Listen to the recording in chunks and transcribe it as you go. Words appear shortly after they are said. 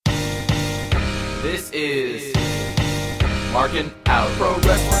This is Markin Out. Pro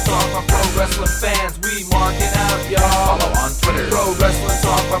Wrestling Talk by Pro Wrestling fans. We marking out, y'all. Follow on Twitter. Pro Wrestling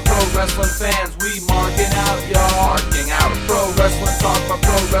Talk by Pro Wrestling fans. We marking out, y'all. Marking Out. Pro Wrestling Talk by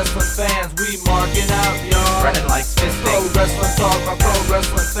Pro Wrestling fans. We marking out, y'all. Brennan likes fisting. Pro Wrestling Talk by Pro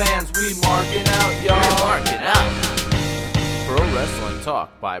Wrestling fans. We marking out, y'all. We're marking out. Pro Wrestling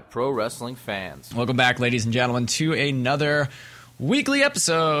Talk by Pro Wrestling fans. Welcome back, ladies and gentlemen, to another weekly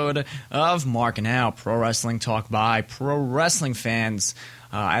episode of Markin Out, Pro Wrestling Talk by Pro Wrestling fans.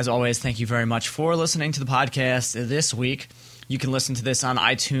 As always, thank you very much for listening to the podcast this week. You can listen to this on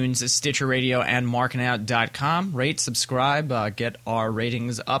iTunes, Stitcher Radio, and markinout.com. Rate, subscribe, get our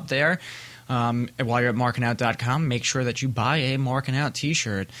ratings up there. While you're at markinout.com, make sure that you buy a Markin Out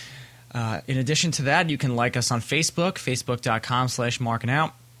t-shirt. In addition to that, you can like us on Facebook,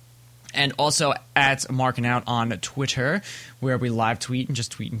 facebook.com/markinout. And also at Markin Out on Twitter, where we live tweet and just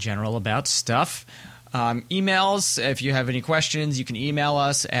tweet in general about stuff. Emails, if you have any questions, you can email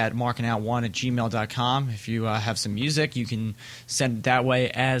us at markinout1@gmail.com. If you have some music, you can send it that way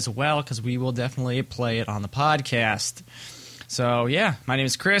as well, because we will definitely play it on the podcast. So, yeah, my name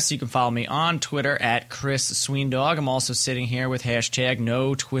is Chris. You can follow me on Twitter at Chris Sweendog. I'm also sitting here with hashtag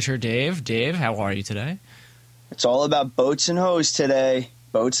 #NoTwitterDave. Dave, how are you today? It's all about boats and hoes today.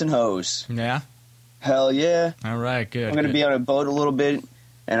 Boats and hoes. Yeah? Hell yeah. All right, good. I'm going to be on a boat a little bit,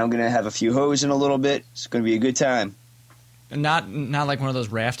 and I'm going to have a few hoes in a little bit. It's going to be a good time. Not like one of those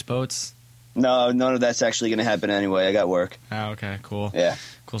raft boats? No, none of that's actually going to happen anyway. I got work. Oh, okay, cool. Yeah.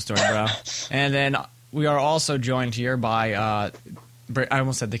 Cool story, bro. And then we are also joined here by... I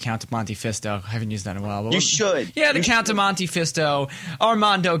almost said the Count of Monte Fisto. I haven't used that in a while. You should. Yeah, the Count of Monte Fisto,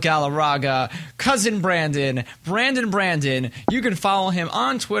 Armando Galarraga, Cousin Brandon. You can follow him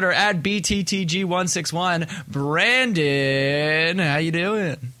on Twitter at BTTG161. Brandon, how you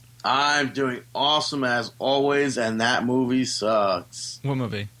doing? I'm doing awesome as always, and that movie sucks. What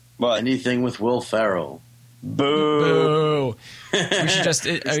movie? What? Anything with Will Ferrell. Boo. We should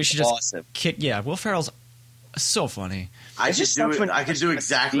just awesome. kick. Yeah, Will Ferrell's so funny. I could do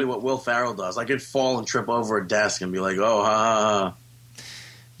exactly what Will Ferrell does. I could fall and trip over a desk and be like, "Oh, ha ha."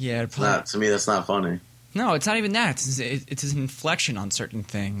 Yeah, To me, that's not funny. No, it's not even that. It's his inflection on certain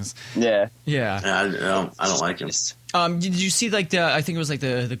things. Yeah. Yeah. I don't like him. Did you see I think it was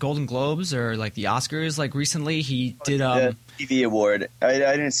the Golden Globes or the Oscars recently? He did the TV award. I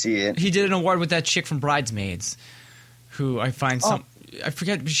didn't see it. He did an award with that chick from Bridesmaids, who I find I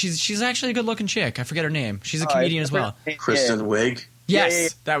forget. She's actually a good looking chick. I forget her name. She's a comedian as well. Kristen Wiig. Yes, yeah.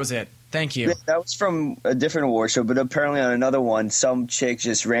 That was it. Thank you. Yeah, that was from a different award show, but apparently on another one, some chick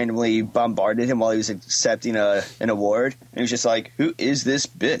just randomly bombarded him while he was accepting an award, and he was just like, "Who is this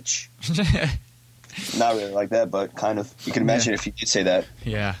bitch?" Not really like that, but kind of. You can imagine if you did say that.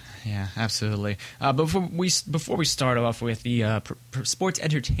 Yeah, absolutely. Before we start off with the sports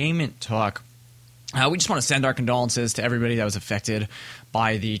entertainment talk, we just want to send our condolences to everybody that was affected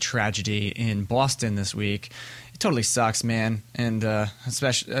by the tragedy in Boston this week. It totally sucks, man. And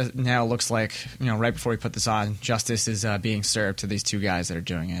especially now it looks like, right before we put this on, justice is being served to these two guys that are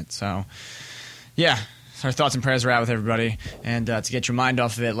doing it. So, yeah. Our thoughts and prayers are out with everybody. And to get your mind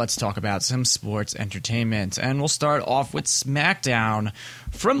off of it, let's talk about some sports entertainment. And we'll start off with SmackDown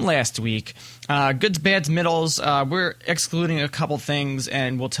from last week. Goods, bads, middles. We're excluding a couple things,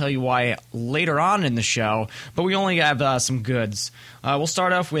 and we'll tell you why later on in the show. But we only have some goods. We'll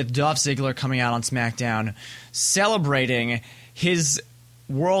start off with Dolph Ziggler coming out on SmackDown, celebrating his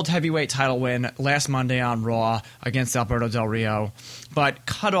World Heavyweight title win last Monday on Raw against Alberto Del Rio, but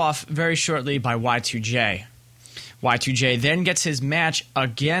cut off very shortly by Y2J. Y2J then gets his match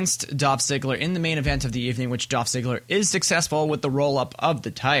against Dolph Ziggler in the main event of the evening, which Dolph Ziggler is successful with the roll-up of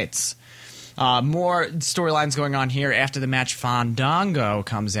the tights. More storylines going on here. After the match, Fandango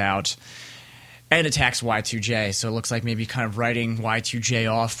comes out and attacks Y2J. So it looks like maybe kind of writing Y2J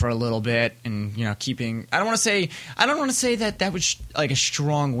off for a little bit, and keeping. I don't want to say that was a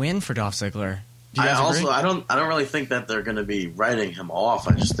strong win for Dolph Ziggler. Do you guys agree? I don't really think that they're going to be writing him off.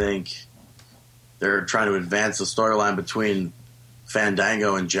 I just think they're trying to advance the storyline between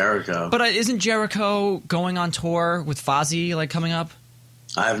Fandango and Jericho. But isn't Jericho going on tour with Fozzy coming up?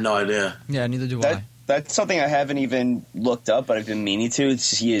 I have no idea. Yeah, neither do I. That's something I haven't even looked up, but I've been meaning to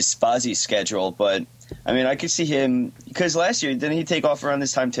see his Fozzy schedule. But, I could see him – because last year, didn't he take off around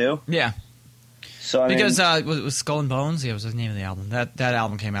this time too? Yeah. So because was Skull and Bones? Yeah, was the name of the album. That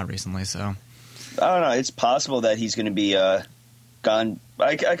album came out recently, so. I don't know. It's possible that he's going to be gone.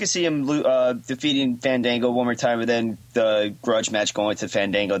 I could see him defeating Fandango one more time, and then the grudge match going to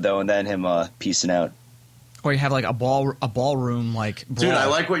Fandango, though, and then him piecing out. Or you have like a ballroom like brawl. Dude, I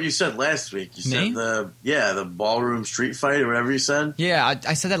like what you said last week. You Me? said the ballroom street fight or whatever you said. Yeah,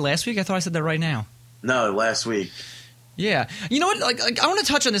 I said that last week. I thought I said that right now. No, last week. Yeah, you know what? Like I want to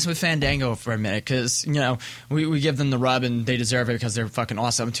touch on this with Fandango for a minute because we give them the rub and they deserve it because they're fucking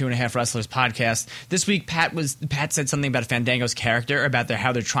awesome. 2.5 Wrestlers podcast. This week, Pat said something about Fandango's character about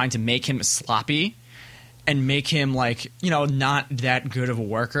how they're trying to make him sloppy and make him not that good of a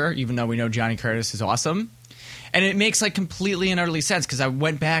worker, even though we know Johnny Curtis is awesome. And it makes completely and utterly sense because I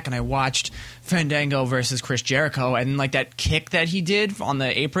went back and I watched Fandango versus Chris Jericho and that kick that he did on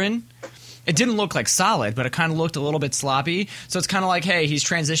the apron. It didn't look solid, but it kind of looked a little bit sloppy. So it's kind of hey, he's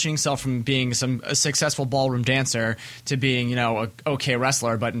transitioning himself from being a successful ballroom dancer to being, a okay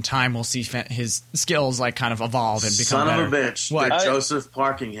wrestler. But in time, we'll see his skills kind of evolve and become better. Son of a bitch! What? They're Joseph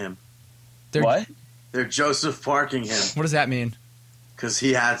Parking him. What? They're Joseph Parking him What does that mean? because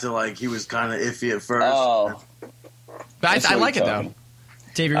he had to he was kind of iffy at first. Oh, But I like it though.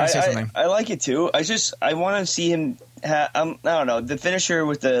 Dave, you're gonna say something. I like it too. I want to see him. I don't know. The finisher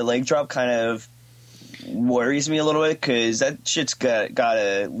with the leg drop kind of worries me a little bit because that shit's got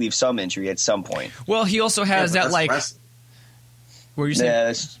to leave some injury at some point. Well, he also has Yeah, that but that's What were you saying? Yeah,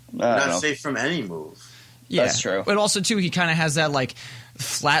 that's, I don't not know. safe from any move. Yeah, That's true. But also too, he kind of has that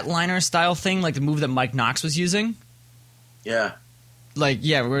flatliner style thing, the move that Mike Knox was using. Yeah,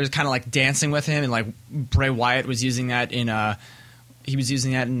 we're kind of dancing with him, and Bray Wyatt was using that in he was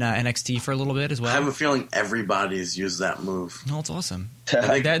using that in NXT for a little bit as I well. have a feeling everybody's used that move. No, it's awesome.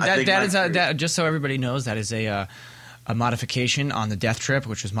 I think That just so everybody knows, that is a modification on the Death Trip,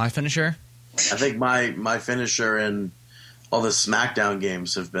 which was my finisher. I think my finisher in all the SmackDown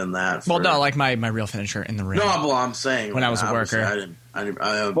games have been that. Well, no, my real finisher in the ring. No, well, I'm saying When I was a obviously worker.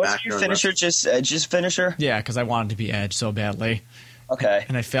 I What's your finisher? Just Edge's finisher? Yeah, because I wanted to be Edge so badly, Okay.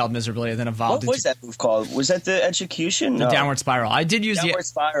 and I failed miserably, and then What evolved was that move called? Was that the execution? the No. downward spiral. I did use Downward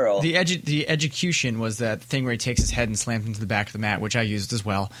spiral. the execution was that thing where he takes his head and slams into the back of the mat, which I used as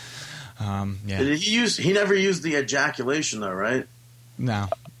well. Yeah, Did he never used the ejaculation though, right? no.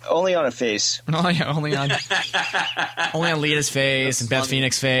 Only on a face. only on Lita's face and Beth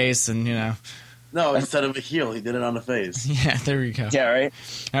Phoenix's face, and No, instead of a heel, he did it on the face. yeah, there we go. Yeah, right?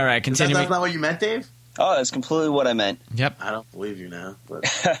 All right, That's continuing. not what you meant, Dave? Oh, that's completely what I meant. Yep, I don't believe you now. But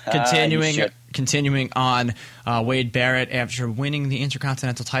continuing on. Wade Barrett, after winning the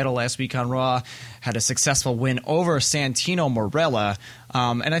Intercontinental title last week on Raw, had a successful win over Santino Marella.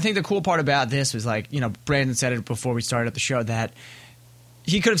 And I think the cool part about this was Brandon said it before we started the show that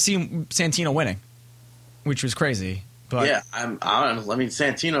he could have seen Santino winning, which was crazy. But yeah, I mean,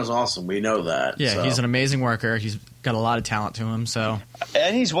 Santino's awesome. We know that. yeah, so. he's an amazing worker. He's got a lot of talent to him. So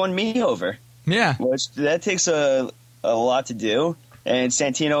And he's won me over, yeah, which that takes a lot to do. And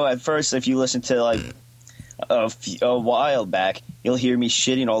Santino, at first, if you listen to a while back, you'll hear me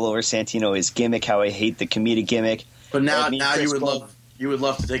shitting all over Santino, his gimmick, how I hate the comedic gimmick. But now Me and Chris you would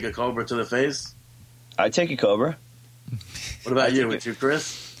love to take a Cobra to the face. I'd take a Cobra. What about you? Would you,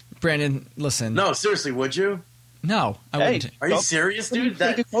 Chris? Brandon, listen. No, seriously, would you? No, I Hey, wouldn't. Are you Don't- serious, Why do you dude?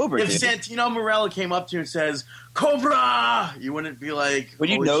 take a Cobra, if dude? Santino Marella came up to you and says Cobra, you wouldn't be like, Would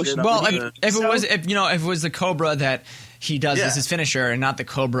you "Holy know- shit, I'm Well, gonna-" if it was the Cobra that he does Yeah. as his finisher, and not the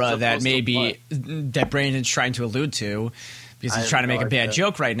Cobra that Supposed to maybe that Brandon's trying to allude to, because I he's have trying to no make a bad idea.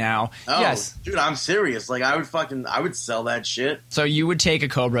 joke right now. Oh, Yes, dude, I'm serious. I would sell that shit. so you would take a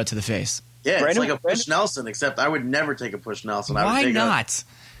Cobra to the face. Yeah, it's Brandon- like a Push Nelson, except I would never take a Push Nelson. I would Why take not?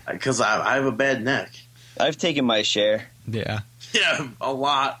 Because I have a bad neck. I've taken my share. Yeah, Yeah, a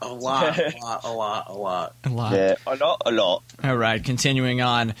lot. a lot. Yeah, a lot. All right, continuing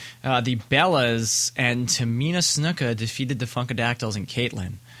on, the Bellas and Tamina Snuka defeated the Funkadactyls and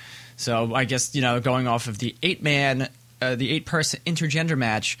Caitlyn. So I guess going off of the 8-person intergender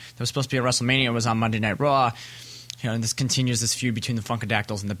match that was supposed to be at WrestleMania was on Monday Night Raw. And this continues this feud between the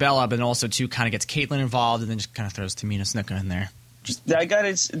Funkadactyls and the Bella, but then also too kind of gets Caitlyn involved, and then just kind of throws Tamina Snuka in there. I got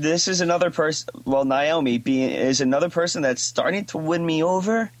it. This is another person. Well, Naomi is another person that's starting to win me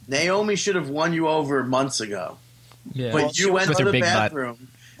over. Naomi should have won you over months ago. Yeah, But you went with to her the big butt. bathroom.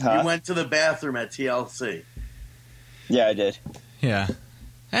 Huh? You went to the bathroom at TLC. Yeah, I did. Yeah.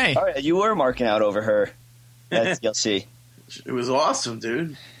 Hey. All right, you were marking out over her at TLC. It was awesome,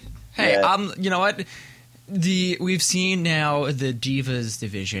 dude. Hey, Yeah. you know what? We've seen now the Divas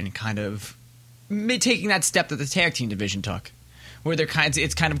division kind of taking that step that the tag team division took, where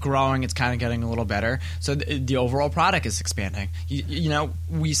it's kind of growing, it's kind of getting a little better. So the overall product is expanding.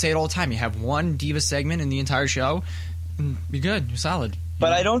 We say it all the time. You have one Diva segment in the entire show, and you're good. You're solid.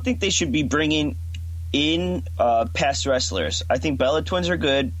 But I don't think they should be bringing in past wrestlers. I think Bella Twins are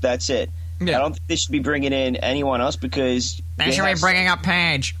good. That's it. Yeah. I don't think they should be bringing in anyone else because They should be bringing up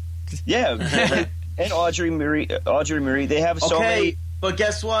Paige. Yeah, and Audrey Marie. They have so many. But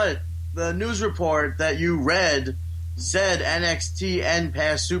guess what? The news report that you read said NXT and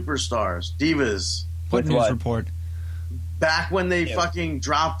past superstars, divas. What news report? Back when they fucking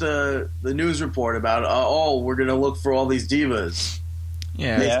dropped the news report about, we're going to look for all these divas.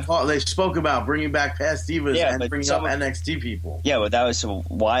 Yeah. They spoke about bringing back past divas and bringing up NXT people. Yeah, but that was a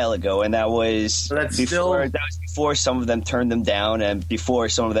while ago, and that was before some of them turned them down and before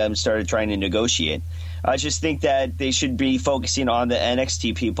some of them started trying to negotiate. I just think that they should be focusing on the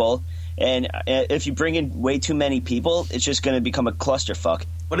NXT people, and if you bring in way too many people, it's just going to become a clusterfuck.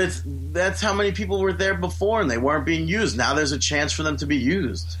 But that's how many people were there before, and they weren't being used. Now there's a chance for them to be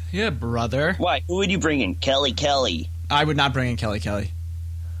used. Yeah, brother. Why? Who would you bring in? Kelly. I would not bring in Kelly.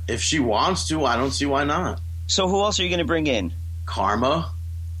 If she wants to, I don't see why not. So who else are you going to bring in? Karma.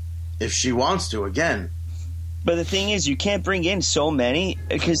 If she wants to, again. But the thing is, you can't bring in so many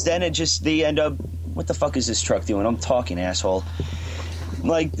because then they end up. What the fuck is this truck doing? I'm talking, asshole.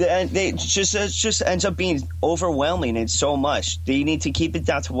 Like they just ends up being overwhelming and so much. They need to keep it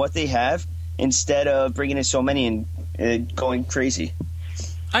down to what they have instead of bringing in so many and going crazy.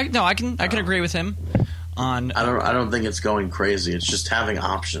 I can agree with him. I don't think it's going crazy. It's just having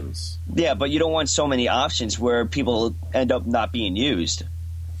options. Yeah, but you don't want so many options where people end up not being used.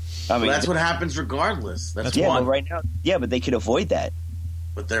 I mean, that's what happens regardless. That's one. But right now, but they could avoid that.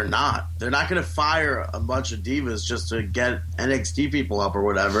 But they're not. They're not going to fire a bunch of divas just to get NXT people up or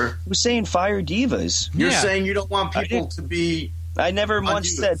whatever. Who's saying fire divas? You're saying you don't want people to be. I never unused.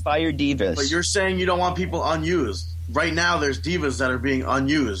 Once said fire divas. But you're saying you don't want people unused. Right now, there's divas that are being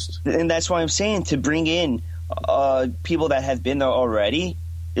unused. And that's why I'm saying to bring in people that have been there already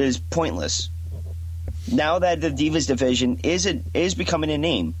is pointless. Now that the Divas division is becoming a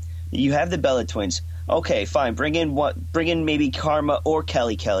name, you have the Bella Twins. Okay, fine. Bring in maybe Karma or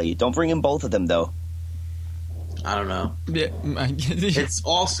Kelly. Don't bring in both of them though. I don't know. It's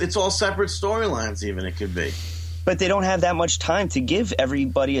all separate storylines. Even it could be. But they don't have that much time to give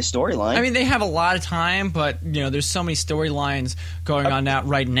everybody a storyline. I mean, they have a lot of time, but there's so many storylines going on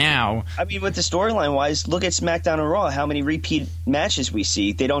right now. I mean, with the storyline wise, look at SmackDown and Raw. How many repeat matches we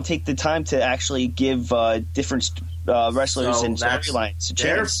see? They don't take the time to actually give different wrestlers and storylines a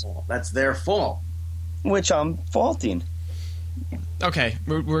chance. That's their fault. Which I'm faulting. Okay,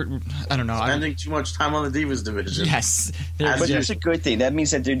 we're I don't know. Spending too much time on the Divas division. Yes. But that's a good thing. That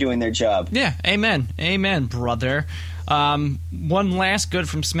means that they're doing their job. Yeah, amen, brother. One last good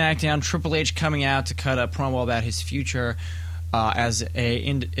from SmackDown, Triple H coming out to cut a promo about his future as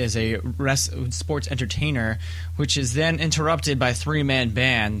a sports entertainer, which is then interrupted by three-man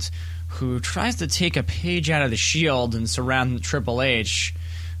band who tries to take a page out of the Shield and surround Triple H,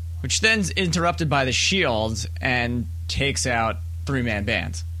 which then is interrupted by the Shield and takes out three-man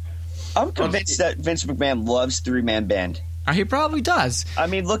band. I'm convinced that Vince McMahon loves three-man band. He probably does. I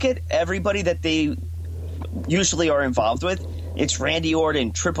mean, look at everybody that they usually are involved with. It's Randy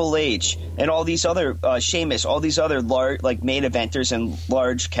Orton, Triple H, and all these other Sheamus, all these other large, main eventers and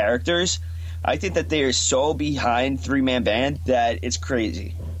large characters. I think that they are so behind three-man band that it's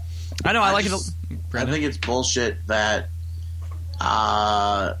crazy. I know. I think it's bullshit that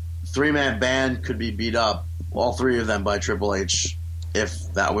three-man band could be beat up, all three of them, by Triple H,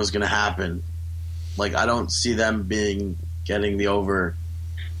 if that was going to happen. I don't see them getting the over.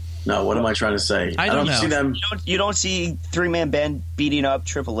 No, what am I trying to say? I don't know. See them. You don't see three-man band beating up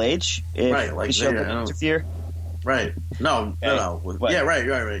Triple H if right? the show interfere. Right? No. What? Yeah,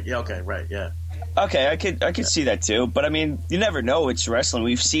 right. Yeah, okay, right. Yeah. Okay, I could see that too. But I mean, you never know. It's wrestling.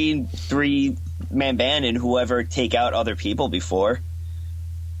 We've seen three-man band and whoever take out other people before.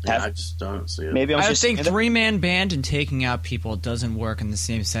 Yeah, I just don't see it. Maybe I think three-man band and taking out people doesn't work in the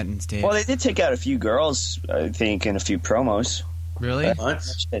same sentence, Dave. Well, they did take out a few girls, I think, in a few promos. Really? What?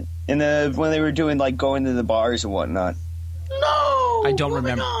 When they were doing going to the bars and whatnot. No, I don't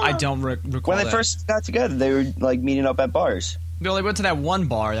remember. I don't recall. When they first got together, they were meeting up at bars. Well, they went to that one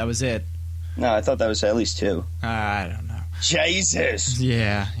bar. That was it. No, I thought that was at least two. I don't know. Jesus.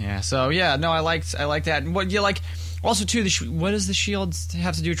 Yeah. So no, I like that. And what you like? Also, too, what does the Shield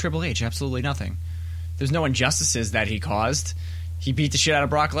have to do with Triple H? Absolutely nothing. There's no injustices that he caused. He beat the shit out of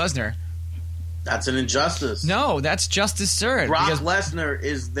Brock Lesnar. That's an injustice. No, that's justice served. Brock Lesnar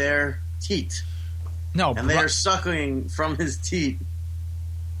is their teat. No, and they are sucking from his teat.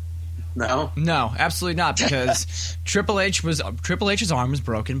 No, absolutely not. Because Triple H's arm was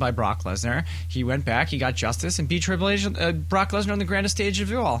broken by Brock Lesnar. He went back, he got justice, and beat Brock Lesnar on the grandest stage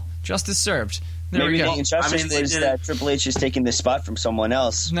of it all. Justice served. There Maybe we go. the injustice is that Triple H is taking this spot from someone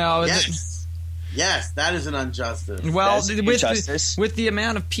else. No, yes. Yes, that is an injustice. Well, That's injustice. with the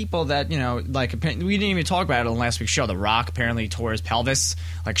amount of people that, like, we didn't even talk about it on last week's show. The Rock apparently tore his pelvis,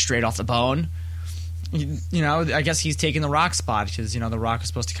 like, straight off the bone. I guess he's taking the Rock spot because, the Rock is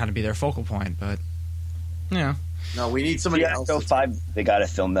supposed to kind of be their focal point, but, No, we need somebody G.I. else. Joe 5, they got to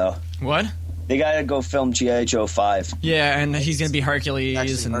film, though. What? They got to go film G.I. Joe 5. Yeah, and he's going to be Hercules.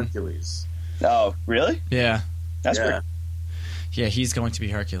 Actually, And, Hercules. Oh, really? yeah. That's pretty. Yeah, he's going to be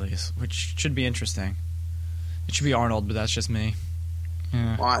Hercules, which should be interesting. It should be Arnold, but that's just me.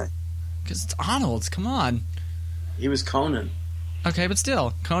 Yeah. Why? Because it's Arnold. Come on. He was Conan. Okay, but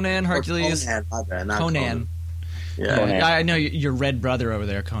still. Conan, Hercules. Conan, my bad, not Conan. Yeah. Conan. I know your red brother over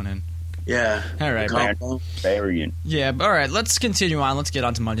there, Conan. Yeah. All right, Conan. Variant. Yeah, all right, let's continue on. Let's get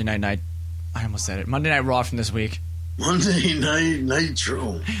on to Monday Night. I almost said it. Monday Night Raw from this week. Monday Night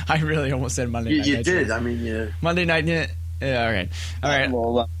Nitro. I really almost said Monday Night. You did. I mean, yeah. Monday Night. Yeah, all right. All right.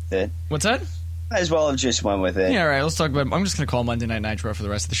 Roll up with it. What's that? Might as well have just went with it. Yeah, all right. Let's talk about. I'm just going to call Monday Night Nitro for the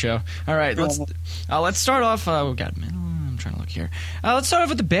rest of the show. All right. Let's start off. Oh God, man, I'm trying to look here. Let's start off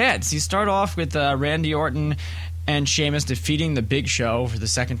with the bads. You start off with Randy Orton and Sheamus defeating the Big Show for the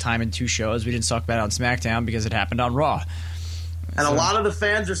second time in 2 shows. We didn't talk about it on SmackDown because it happened on Raw. And a lot of the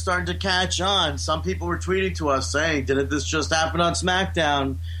fans are starting to catch on. Some people were tweeting to us saying, "Didn't this just happen on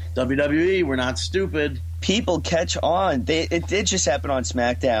SmackDown? WWE, we're not stupid." People catch on. It did just happen on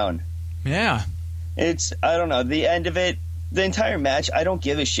SmackDown. Yeah. I don't know, the end of it, the entire match, I don't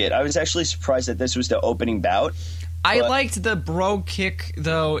give a shit. I was actually surprised that this was the opening bout. I liked the bro kick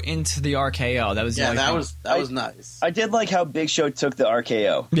though into the RKO. That was the only thing. that was nice. I did like how Big Show took the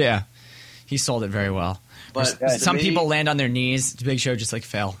RKO. Yeah, he sold it very well. But Some people land on their knees. The Big Show just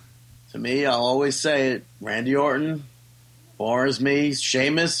fell. To me, I'll always say it. Randy Orton bores me.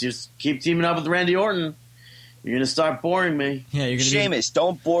 Sheamus, just keep teaming up with Randy Orton. You're gonna start boring me. Yeah, you're gonna Sheamus,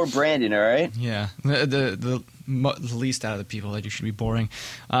 don't bore Brandon, all right? Yeah, the least out of the people that you should be boring.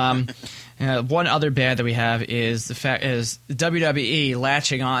 One other bad that we have is the fact is WWE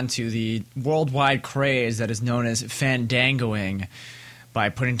latching on to the worldwide craze that is known as fandangoing by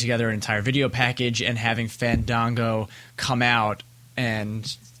putting together an entire video package and having Fandango come out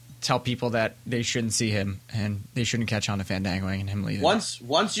and tell people that they shouldn't see him and they shouldn't catch on to fandangoing and him leaving.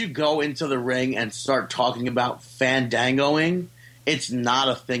 Once you go into the ring and start talking about fandangoing, it's not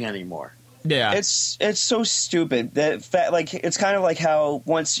a thing anymore. Yeah, it's so stupid that like it's kind of like how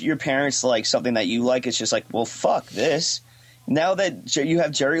once your parents like something that you like, it's just like, well, fuck this. Now that you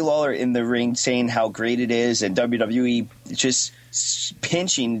have Jerry Lawler in the ring saying how great it is, and WWE just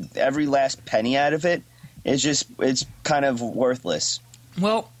pinching every last penny out of it, it's kind of worthless.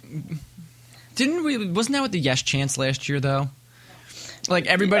 Well, wasn't that with the Yes Chance last year though? Like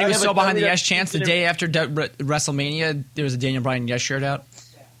everybody was so behind the Yes Chance the day after WrestleMania, there was a Daniel Bryan Yes shirt out.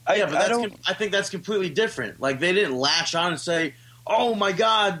 I think that's completely different. Like they didn't latch on and say, "Oh my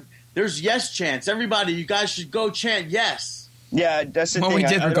God, there's Yes Chance. Everybody, you guys should go chant yes." Yeah, that's the thing. Well, we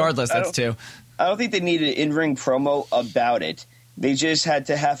did regardless. That's too. I don't think they needed an in-ring promo about it. They just had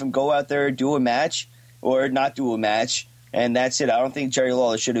to have him go out there, do a match, or not do a match, and that's it. I don't think Jerry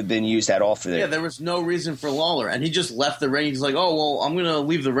Lawler should have been used at all for that. Yeah, there was no reason for Lawler, and he just left the ring. He's like, "Oh well, I'm going to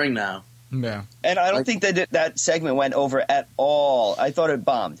leave the ring now." Yeah, and I don't think that segment went over at all. I thought it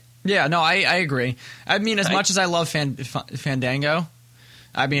bombed. Yeah, no, I agree. I mean, as much as I love Fandango,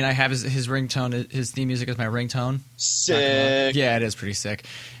 I mean, I have his ringtone, his theme music is my ringtone. Sick. Yeah, it is pretty sick.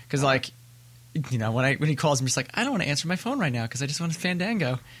 Because, like, when he calls me, he's like, I don't want to answer my phone right now because I just want to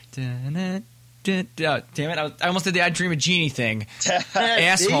Fandango. Damn it, I almost did the I Dream of Genie thing.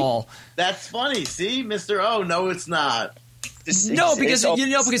 Asshole. See? That's funny. See, Mr. O, no, it's not. Because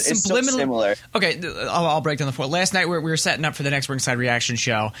subliminal. So similar. Okay, I'll break down the point. Last night we were setting up for the next Ringside Reaction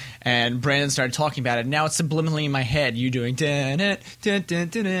show, and Brandon started talking about it. Now it's subliminally in my head. You doing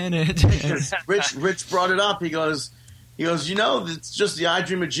Rich brought it up. He goes, it's just the I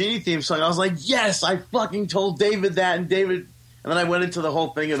Dream of Genie theme song. I was like, yes, I fucking told David that, and then I went into the whole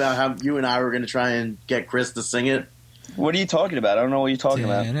thing about how you and I were going to try and get Chris to sing it. What are you talking about? I don't know what you're talking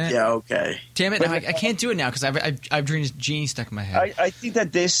about. Yeah, okay. Damn it, I can't do it now because I've Dream of Genie stuck in my head. I think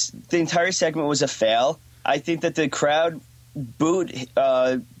that the entire segment was a fail. I think that the crowd booed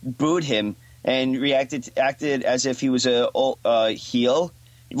him and acted as if he was a heel,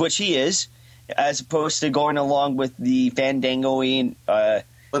 which he is, as opposed to going along with the fandangoing. But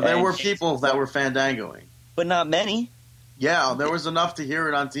there were people that were fandangoing. But not many. Yeah, there was enough to hear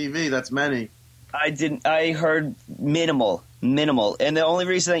it on TV. That's many. I heard minimal, and the only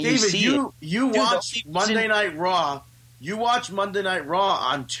reason that you watch Monday Night Raw. You watch Monday Night Raw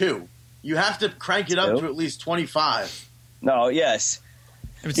on 2. You have to crank it up to at least 25. No, yes,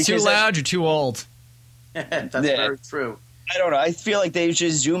 If it's too loud, you're too old. That's very true. I don't know. I feel like they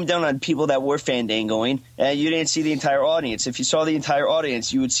just zoomed down on people that were fandangoing, and you didn't see the entire audience. If you saw the entire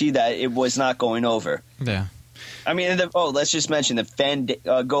audience, you would see that it was not going over. Yeah. I mean, let's just mention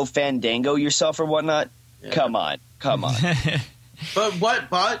the go fandango yourself or whatnot. Yeah. Come on.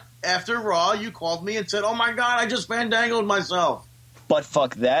 But after Raw, you called me and said, "Oh my God, I just fandangled myself." But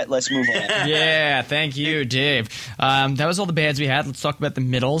fuck that. Let's move on. Yeah, thank you, Dave. That was all the bands we had. Let's talk about the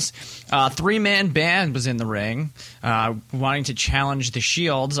middles. 3-man band was in the ring, wanting to challenge the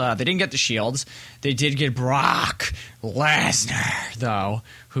Shields. They didn't get the Shields. They did get Brock Lesnar, though,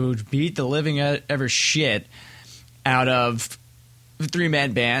 who beat the living ever shit out of the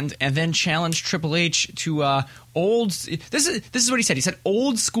 3-man band, and then challenged Triple H to old. This is what he said. He said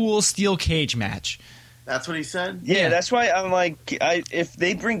old school steel cage match. That's what he said? Yeah, that's why I'm like, if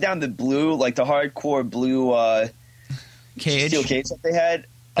they bring down the blue, like the hardcore blue cage, steel cage that they had,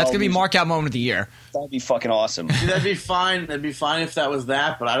 that's going to be mark-out moment of the year. That'd be fucking awesome. See, that'd be fine. That'd be fine if that was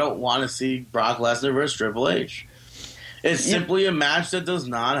that, but I don't want to see Brock Lesnar versus Triple H. It's simply a match that does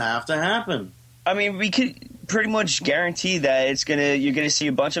not have to happen. I mean, we could pretty much guarantee that you're gonna see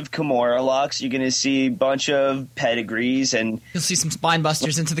a bunch of Kimura locks, you're gonna see a bunch of pedigrees, and you'll see some spine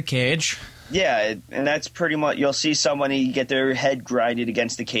busters into the cage. Yeah, and that's pretty much, you'll see somebody get their head grinded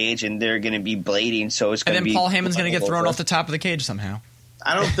against the cage, and they're going to be blading, so it's going to be... And then Paul Heyman's going to get thrown off the top of the cage somehow.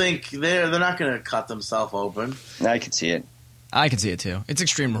 I don't think they're not going to cut themselves open. I can see it. I can see it too. It's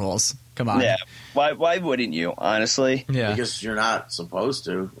Extreme Rules. Come on. Yeah. Why wouldn't you, honestly? Yeah. Because you're not supposed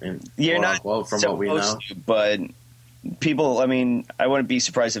to. You're not from what we know. To, but people, I mean, I wouldn't be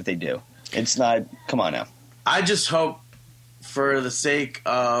surprised if they do. It's not... Come on now. I just hope, for the sake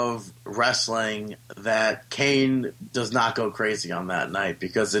of wrestling, that Kane does not go crazy on that night,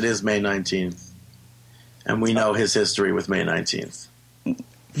 because it is May 19th, and we know his history with May 19th.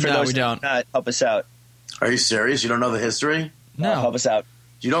 No, we don't. Help us out. Are you serious? You don't know the history? No. Help us out.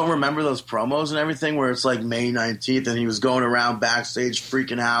 You don't remember those promos and everything where it's like May 19th and he was going around backstage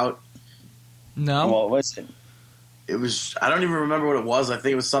freaking out? No. What was it? It was, I don't even remember what it was. I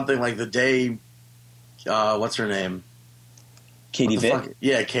think it was something like the day, what's her name? Katie Vick?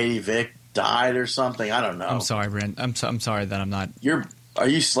 Yeah, Katie Vick died or something. I don't know. I'm sorry, Brent. I'm sorry that I'm not. Are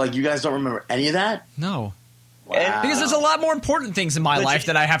you like, you guys don't remember any of that? No. Wow. Because there's a lot more important things in my life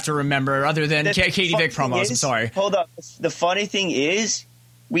that I have to remember other than Katie Vick promos. I'm sorry. Hold up. The funny thing is,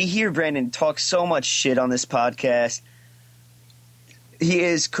 we hear Brandon talk so much shit on this podcast. He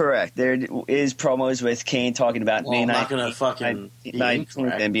is correct. There is promos with Kane talking about May 19th. I'm not going to fucking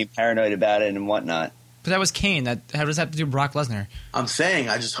and being paranoid about it and whatnot. But that was Kane. How does that have to do with Brock Lesnar? I'm saying,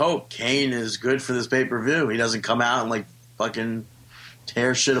 I just hope Kane is good for this pay-per-view. He doesn't come out and like fucking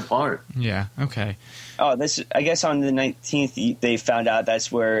tear shit apart. Yeah, okay. Oh, I guess on the 19th they found out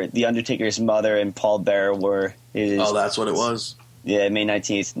that's where the Undertaker's mother and Paul Bearer were. Oh, that's what it was? Yeah, May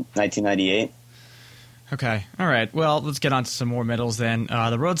 19th, 1998. Okay, all right. Well, let's get on to some more medals then.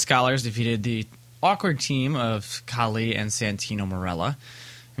 The Rhodes Scholars defeated the awkward team of Khali and Santino Marella.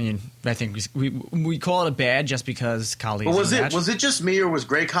 I mean, I think we call it a bad just because Khali is in the match. Was it just me, or was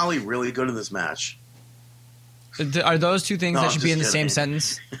Great Khali really good in this match? Are those two things that should be in the same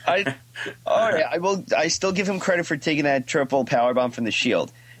sentence? I still give him credit for taking that triple powerbomb from the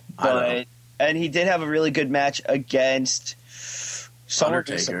Shield. And he did have a really good match against someone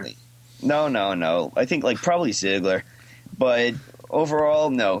recently. No. I think probably Ziggler. But overall,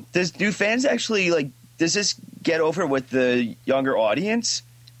 no. Do fans actually does this get over with the younger audience?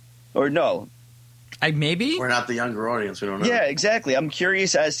 Or no? Maybe? We're not the younger audience. We don't know. Yeah, exactly. I'm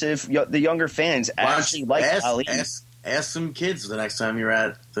curious as to if the younger fans actually like Ali. Ask some kids the next time you're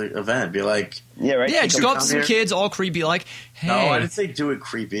at the event. Be like... Yeah, right? Yeah, just go up to some kids, all creepy, like, hey. No, I didn't say do it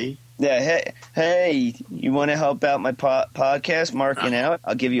creepy. Yeah, hey, you want to help out my podcast, Markin Out?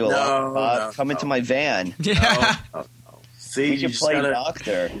 I'll give you a lot. Come into my van. Yeah. No. See, we can play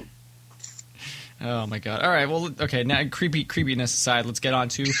doctor. Oh my god! All right, well, okay. Now, creepiness aside, let's get on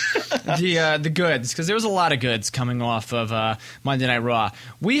to the goods, because there was a lot of goods coming off of Monday Night Raw.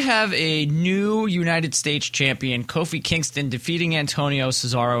 We have a new United States champion, Kofi Kingston, defeating Antonio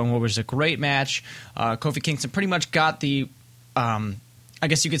Cesaro in what was a great match. Kofi Kingston pretty much got the, I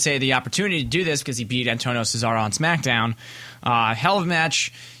guess you could say, the opportunity to do this because he beat Antonio Cesaro on SmackDown. Hell of a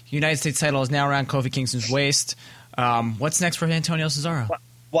match. United States title is now around Kofi Kingston's waist. What's next for Antonio Cesaro?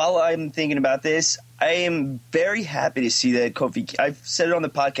 While I'm thinking about this, I am very happy to see that I've said it on the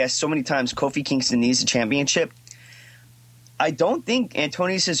podcast so many times, Kofi Kingston needs a championship. I don't think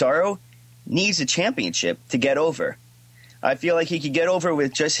Antonio Cesaro needs a championship to get over. I feel like he could get over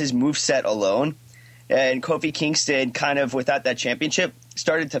with just his moveset alone. And Kofi Kingston, kind of without that championship,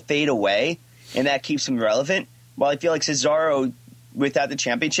 started to fade away, and that keeps him relevant. While I feel like Cesaro, without the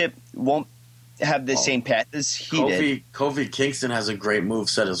championship, won't have the same path as he did. Kofi Kingston has a great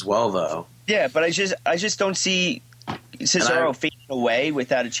moveset as well, though. Yeah, but I just don't see Cesaro fading away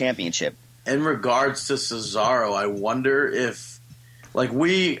without a championship. In regards to Cesaro, I wonder if, like,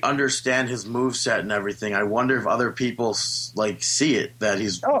 we understand his moveset and everything. I wonder if other people see it, that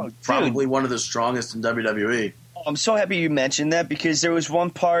he's probably one of the strongest in WWE. I'm so happy you mentioned that, because there was one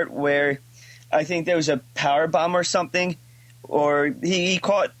part where I think there was a power bomb or something, or he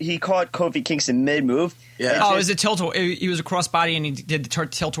caught Kofi Kingston mid move. Yeah. It was a tilt. He was a crossbody and he did the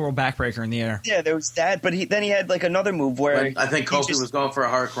tilt-a-whirl backbreaker in the air. Yeah, there was that, but then he had like another move where I think Kofi was going for a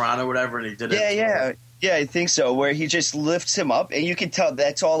hard crown or whatever, and he did it. Yeah, I think so. Where he just lifts him up, and you can tell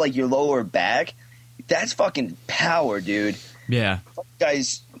that's all like your lower back. That's fucking power, dude. Yeah,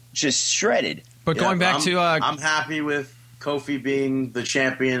 guy's just shredded. But going back to, I'm happy with Kofi being the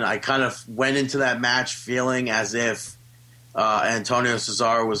champion. I kind of went into that match feeling as if Antonio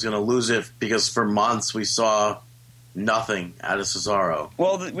Cesaro was going to lose it, because for months we saw nothing out of Cesaro.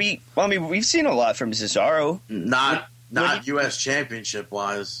 Well, we've seen a lot from Cesaro. Not U.S. Championship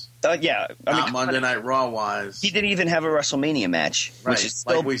wise. Not Monday Night Raw wise. He didn't even have a WrestleMania match, right? Which is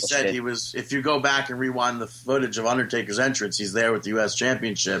still like we bullshit. said, he was. If you go back and rewind the footage of Undertaker's entrance, he's there with the U.S.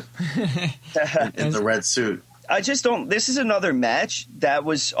 Championship in the red suit. I just don't. This is another match that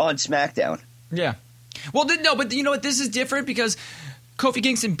was on SmackDown. Yeah. Well, no, but you know what? This is different because Kofi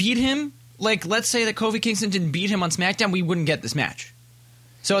Kingston beat him. Like, let's say that Kofi Kingston didn't beat him on SmackDown, we wouldn't get this match.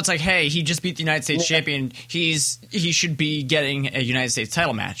 So it's like, hey, he just beat the United States champion. He should be getting a United States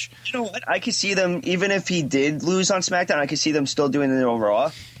title match. You know what? I could see them, even if he did lose on SmackDown, I could see them still doing it on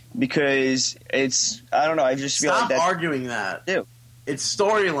Raw, because it's, I don't know, I just feel like that's... Stop arguing that. Ew. It's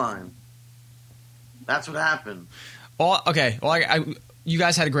storyline. That's what happened. Well, okay. Well, you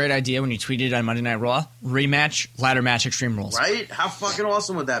guys had a great idea when you tweeted on Monday Night Raw. Rematch, ladder match, Extreme Rules. Right? How fucking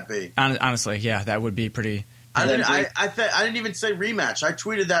awesome would that be? Honestly, yeah, that would be pretty... I didn't even say rematch. I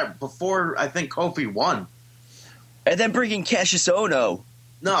tweeted that before I think Kofi won. And then bringing Cassius Ohno.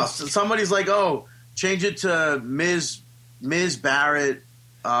 No, somebody's like, oh, change it to Miz Barrett,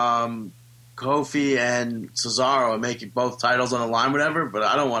 Kofi, and Cesaro and make it both titles on the line, whatever. But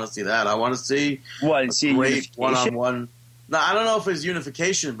I don't want to see that. I want to see a great one-on-one. No, I don't know if it's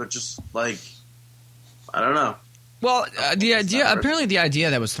unification, but just like, I don't know. Well, the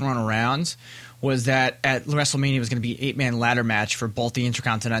idea that was thrown around was that at WrestleMania was going to be 8-man ladder match for both the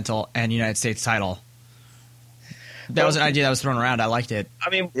Intercontinental and United States title. That was an idea that was thrown around. I liked it. I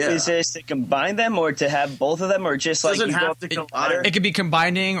mean, is this to combine them or to have both of them, or just like it could be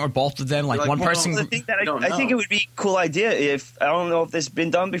combining or both of them, like one person. I think it would be a cool idea if, I don't know if this has been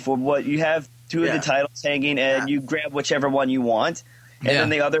done before, but you have two of the titles hanging and you grab whichever one you want, and then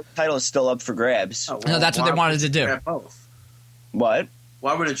the other title is still up for grabs. Oh, well, no, that's what they wanted to do. Grab both? What?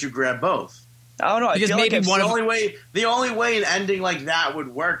 Why wouldn't you grab both? I don't know. Because maybe the only way an ending like that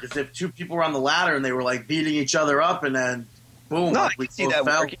would work is if two people were on the ladder and they were like beating each other up, and then boom, I can see that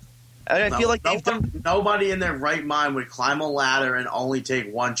working. I feel like nobody in their right mind would climb a ladder and only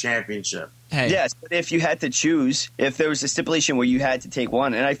take one championship. Hey. Yes, but if you had to choose, if there was a stipulation where you had to take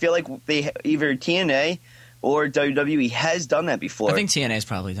one, and I feel like either TNA or WWE has done that before. I think TNA's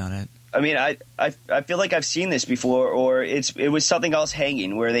probably done it. I mean, I feel like I've seen this before, or it was something else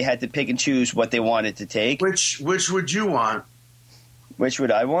hanging where they had to pick and choose what they wanted to take. Which would you want? Which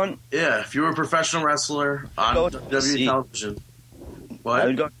would I want? Yeah, if you were a professional wrestler on WWE television. What? I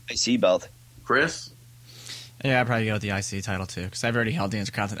would go IC belt. Chris? Yeah, I'd probably go with the IC title too, because I've already held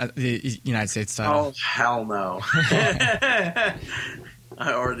the United States title. Oh, hell no.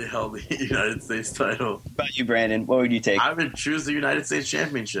 I already held the United States title. What about you, Brandon? What would you take? I would choose the United States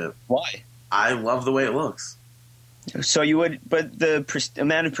Championship. Why? I love the way it looks. So you would, but the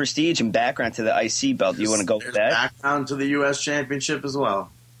amount of prestige and background to the IC belt, do you want to go with that? Background to the U.S. Championship as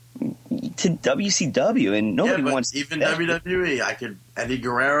well. To WCW, and nobody wants even that. WWE. Eddie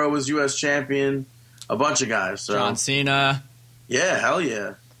Guerrero was U.S. champion. A bunch of guys. So. John Cena. Yeah, hell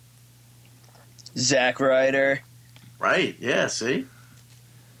yeah. Zack Ryder. Right, yeah, see?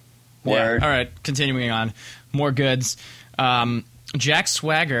 Yeah. All right, continuing on. More goods. Jack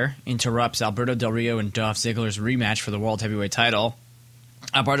Swagger interrupts Alberto Del Rio and Dolph Ziggler's rematch for the World Heavyweight title.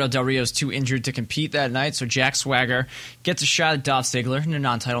 Alberto Del Rio is too injured to compete that night, so Jack Swagger gets a shot at Dolph Ziggler in a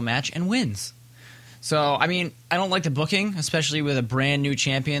non-title match and wins. So, I mean, I don't like the booking, especially with a brand new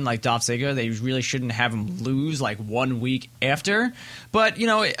champion like Dolph Ziggler. They really shouldn't have him lose like 1 week after. But, you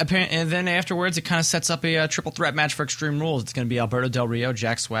know, and then afterwards it kind of sets up a triple threat match for Extreme Rules. It's going to be Alberto Del Rio,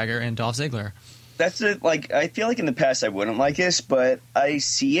 Jack Swagger, and Dolph Ziggler. that's it. Like, I feel like in the past I wouldn't like this, but I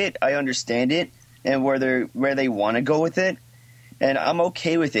see it, I understand it, and where they want to go with it, and I'm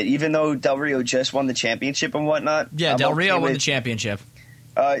okay with it. Even though Del Rio just won the championship and whatnot. Yeah, Del Rio won the championship.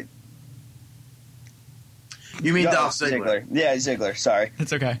 You mean Dolph Ziggler? Yeah, Ziggler. Sorry.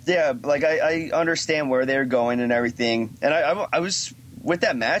 It's okay. Yeah, like I understand where they're going and everything, and I was with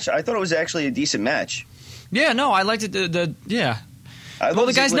that match. I thought it was actually a decent match. Yeah, no, I liked it. Yeah. Well,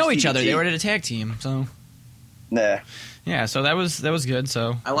 the guys know each other. They were in a tag team, so. Nah. Yeah, so that was good.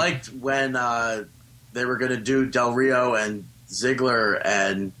 So I liked when they were going to do Del Rio and Ziggler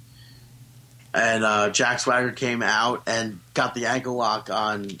and Jack Swagger came out and got the ankle lock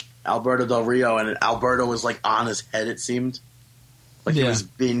on Alberto Del Rio, and Alberto was like on his head. It seemed like he was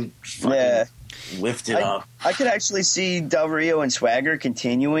being lifted up. I could actually see Del Rio and Swagger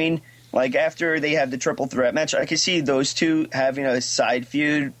continuing. Like, after they have the triple threat match, I could see those two having a side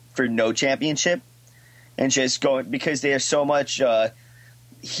feud for no championship and just going, because they have so much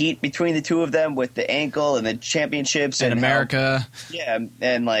heat between the two of them with the ankle and the championships. And America.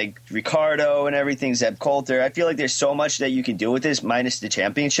 And like Ricardo and everything, Zeb Coulter. I feel like there's so much that you can do with this minus the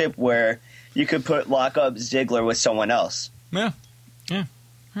championship where you could lock up Ziggler with someone else. Yeah. All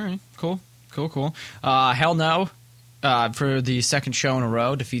right. Cool. Hell No. For the second show in a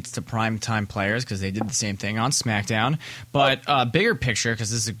row, defeats the Primetime Players because they did the same thing on SmackDown. But bigger picture,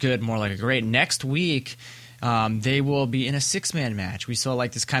 because this is more like a great. Next week, they will be in a 6-man match. We saw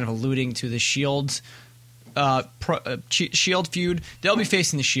like this kind of alluding to the Shield Shield feud. They'll be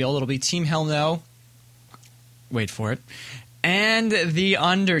facing the Shield. It'll be Team Hell No. Wait for it. And The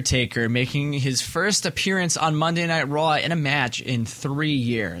Undertaker making his first appearance on Monday Night Raw in a match in 3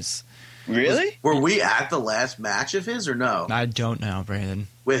 years. Really? Were we at the last match of his or no? I don't know, Brandon.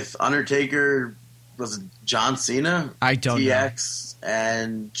 With Undertaker, was it John Cena? I don't know. TX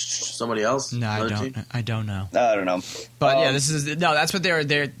and somebody else? No, I don't know. I don't know. But yeah, that's what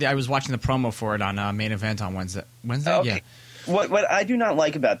they're I was watching the promo for it on Main Event on Wednesday. Okay. Yeah. What I do not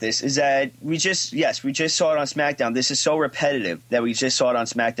like about this is that we just saw it on SmackDown. This is so repetitive that we just saw it on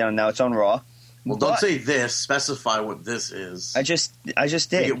SmackDown and now it's on Raw. Well, don't say this. Specify what this is. I just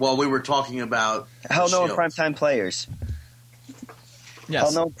did. Well, we were talking about Hell No and Primetime Players. Yes.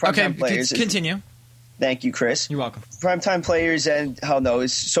 Hell No, Primetime Players. Continue. Thank you, Chris. You're welcome. Primetime Players and Hell No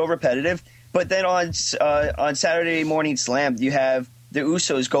is so repetitive. But then on Saturday Morning Slam, you have the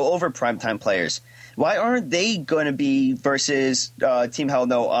Usos go over Primetime Players. Why aren't they going to be versus Team Hell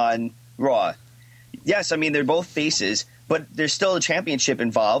No on Raw? Yes, I mean, they're both faces, but there's still a championship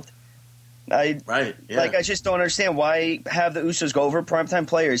involved. Right, yeah. Like, I just don't understand why have the Usos go over Primetime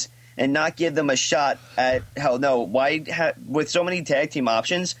Players and not give them a shot at Hell No. Why with so many tag team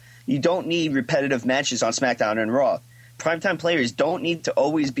options, you don't need repetitive matches on SmackDown and Raw. Primetime Players don't need to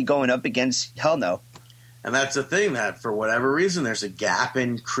always be going up against Hell No. And that's the thing, that for whatever reason there's a gap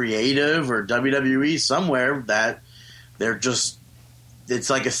in creative or WWE somewhere that they're just – it's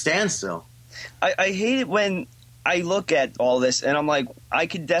like a standstill. I hate it when I look at all this and I'm like, I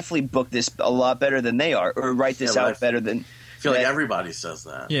could definitely book this a lot better than they are or write this out better than – I feel like everybody says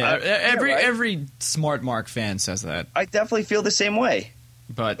that. Yeah, every smart Mark fan says that. I definitely feel the same way.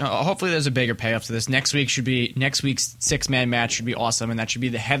 But hopefully there's a bigger week's 6-man match should be awesome, and that should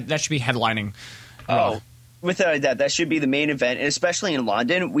be headlining. Without a doubt, that should be the main event, and especially in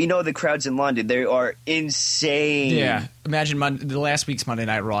London. We know the crowds in London; they are insane. Yeah, imagine the last week's Monday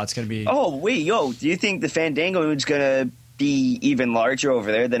Night Raw. It's going to be. Oh wait, do you think the Fandango is going to be even larger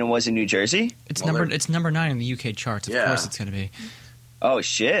over there than it was in New Jersey? It's number 9 in the UK charts. Of course, it's going to be. Oh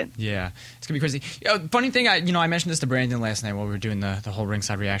shit! Yeah, it's gonna be crazy. Funny thing, I mentioned this to Brandon last night while we were doing the whole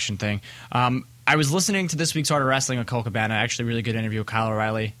ringside reaction thing. I was listening to this week's Art of Wrestling with Cole Cabana. Actually, really good interview with Kyle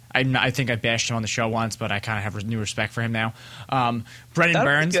O'Reilly. I think I bashed him on the show once, but I kind of have new respect for him now. Brendan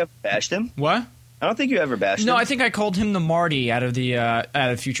Burns. I don't think you ever bashed him. What? I don't think you ever bashed him. No, I think I called him the Marty out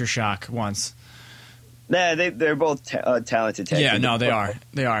of Future Shock once. Nah, they're both talented. Yeah, no, they are.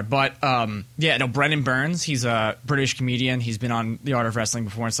 They are. But, Brendan Burns, he's a British comedian. He's been on The Art of Wrestling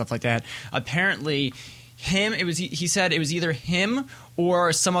before and stuff like that. Apparently, he said it was either him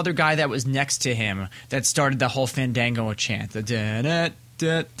or some other guy that was next to him that started the whole Fandango chant. Damn it.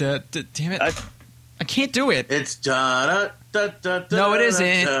 I can't do it. It's no, it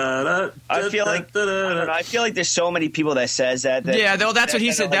isn't. I feel like there's so many people that says that. That's what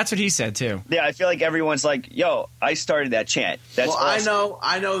he said. That's what he said too. Yeah, I feel like everyone's like, "Yo, I started that chant." That's awesome.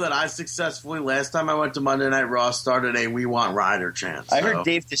 I know that I successfully last time I went to Monday Night Raw started a "We Want Ryder" chant. So. I heard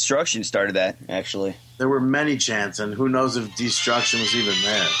Dave Destruction started that. Actually, there were many chants, and who knows if Destruction was even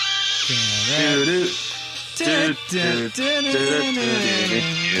there.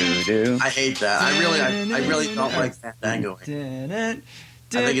 I hate that. I really don't like Fandango. I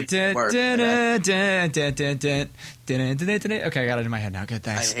think it's worse. Okay, I got it in my head now. Good,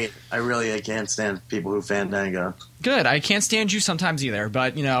 thanks. I can't stand people who Fandango. Good. I can't stand you sometimes either,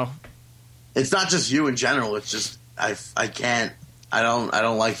 but you know, it's not just you in general. It's just I can't. I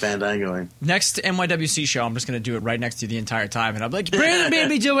don't like Fandangoing. Next NYWC show, I'm just going to do it right next to you the entire time, and I'm like, Brandon made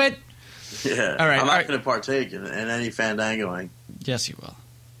me do it. Yeah. All right. I'm not going to partake in any Fandangoing. Yes, you will.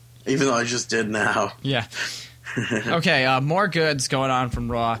 Even though I just did now. Yeah. Okay, more goods going on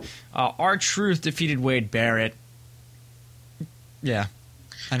from Raw. R-Truth defeated Wade Barrett. Yeah.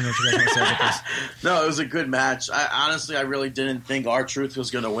 I don't know what you guys want to say about this. No, it was a good match. I really didn't think R-Truth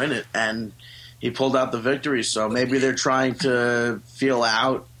was going to win it, and he pulled out the victory. So maybe they're trying to feel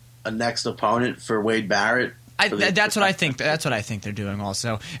out a next opponent for Wade Barrett. That's what I think. That's what I think they're doing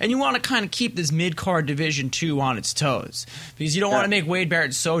also. And you want to kind of keep this mid-card Division 2 on its toes because you don't want to make Wade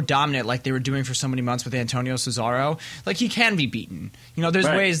Barrett so dominant like they were doing for so many months with Antonio Cesaro. Like, he can be beaten. You know, there's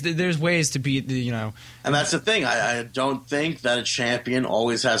ways. There's ways to beat the. You know, and that's the thing. I don't think that a champion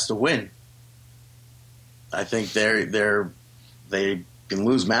always has to win. I think they can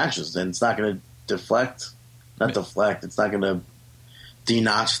lose matches, and it's not going to deflect. Not deflect. It's not going to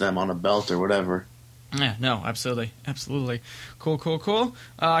denotch them on a belt or whatever. Yeah, no, absolutely. Cool.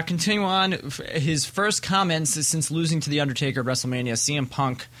 Continue on. His first comments since losing to The Undertaker at WrestleMania, CM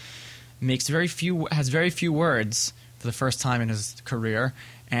Punk has very few words for the first time in his career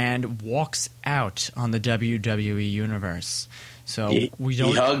and walks out on the WWE Universe. So he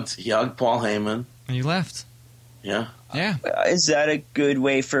hugged Paul Heyman. And he left. Yeah. Is that a good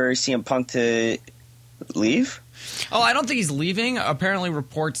way for CM Punk to leave? Oh, I don't think he's leaving. Apparently,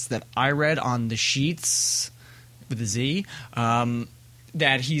 reports that I read on the sheets with a Z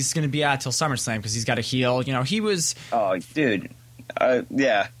that he's going to be out till SummerSlam because he's got a heel. You know, he was. Oh, dude.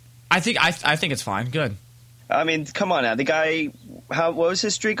 Yeah. I think it's fine. Good. I mean, come on now. The guy, what was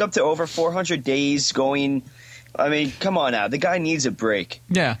his streak up to? Over 400 days going. I mean, come on now. The guy needs a break.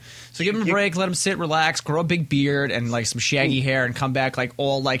 Yeah. So give him a break, let him sit, relax, grow a big beard and like some shaggy hair, and come back like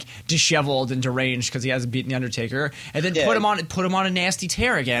all like disheveled and deranged because he hasn't beaten the Undertaker, and then put him on a nasty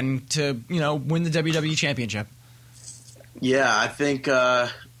tear again to win the WWE Championship. Yeah, I think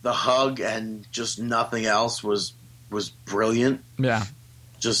the hug and just nothing else was brilliant. Yeah,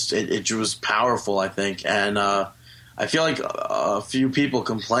 just it was powerful. I think, and I feel like a few people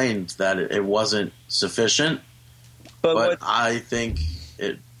complained that it wasn't sufficient. But I think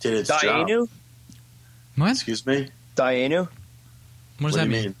it did its job. What? Excuse me? Dianu? What does that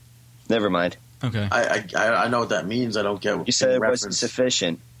mean? Never mind. Okay. I know what that means. I don't get what you said. It wasn't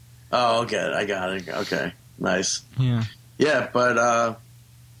sufficient. Oh, okay. I got it. Okay. Nice. Yeah. Yeah, but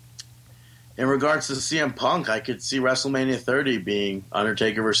in regards to CM Punk, I could see WrestleMania 30 being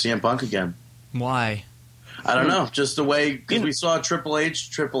Undertaker versus CM Punk again. Why? I don't know. Just the way, because we saw Triple H.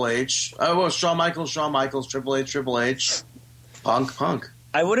 Oh, well, Shawn Michaels, Triple H, Punk.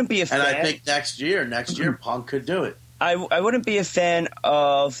 I wouldn't be a fan. And I think next year, Punk could do it. I wouldn't be a fan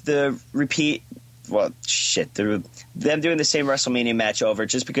of the repeat. Well, shit, them doing the same WrestleMania match over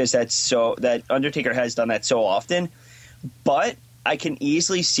just because that Undertaker has done that so often. But I can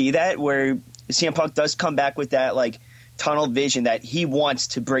easily see that where CM Punk does come back with that like tunnel vision that he wants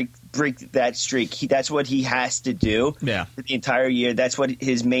to break that streak. That's what he has to do for the entire year. That's what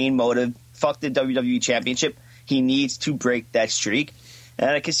his main motive. Fuck the WWE Championship. He needs to break that streak. And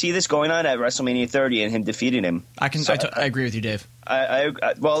I can see this going on at WrestleMania 30 and him defeating him. I agree with you, Dave.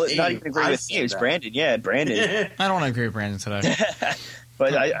 Not even agree with me. It's Brandon. Yeah, Brandon. I don't want to agree with Brandon today.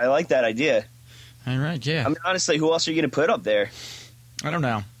 But I like that idea. All right, yeah. I mean, honestly, who else are you going to put up there? I don't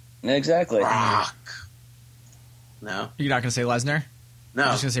know. Exactly. Brock. No. You're not going to say Lesnar? No.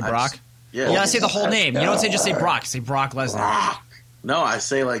 You're just going to say Brock? Yeah. You got to say the whole name. You don't say just say Brock. Say Brock Lesnar. Brock. No, I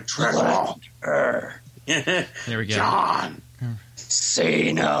say like Trevor. There we go. John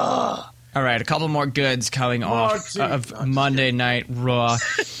Cena. All right, a couple more goods coming off of Monday Night Raw.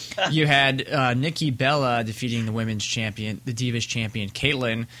 You had Nikki Bella defeating the women's champion, the Divas champion,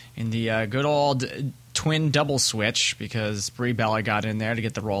 Caitlyn, in the good old twin double switch because Brie Bella got in there to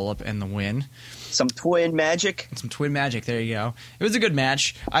get the roll-up and the win. Some twin magic. There you go. It was a good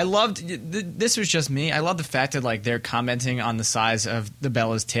match. I loved this was just me. I love the fact that like they're commenting on the size of the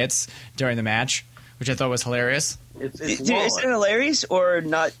Bella's tits during the match, which I thought was hilarious. Is it hilarious or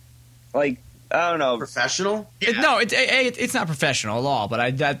not? Like, I don't know. Professional? No, it's not professional at all.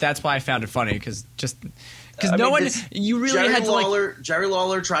 But that's why I found it funny because no one you really Jerry had to Lawler, Jerry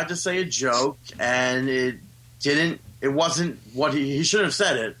Lawler tried to say a joke and it wasn't what he should have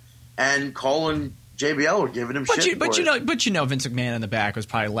said it. And Cole and JBL were giving him shit. But you know, Vince McMahon in the back was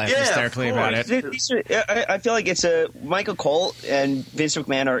probably laughing Yeah, hysterically of about course. it. I feel like it's Michael Cole and Vince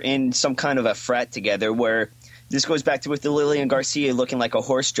McMahon are in some kind of a frat together where this goes back to with the Lillian Garcia looking like a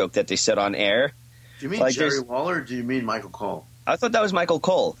horse joke that they said on air. Do you mean Like, Jerry Waller or do you mean Michael Cole? I thought that was Michael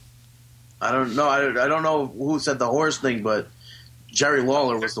Cole. I don't know. I don't know who said the horse thing, but Jerry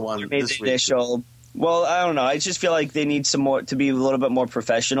Lawler was the one Made this the week. initial. Well, I don't know. I just feel like they need some more to be a little bit more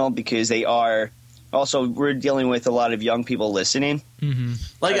professional because they are. Also, we're dealing with a lot of young people listening. Mm-hmm.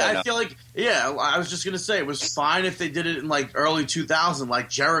 Like, I don't I know. feel like, yeah, I was just going to say, it was fine if they did it in, like, early 2000, like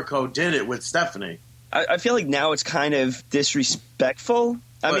Jericho did it with Stephanie. I feel like now it's kind of disrespectful.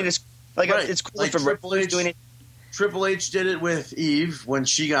 I mean, it's like right. it's cool Like for Triple wrestlers H doing it. Triple H did it with Eve when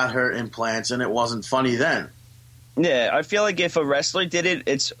she got her implants, and it wasn't funny then. Yeah, I feel like if a wrestler did it,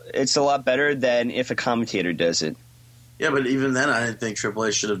 it's a lot better than if a commentator does it. Yeah, but even then, I didn't think Triple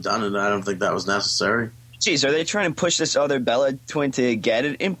H should have done it. I don't think that was necessary. Jeez, are they trying to push this other Bella twin to get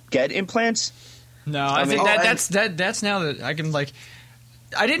implants? No, I mean- think that's now that I can like.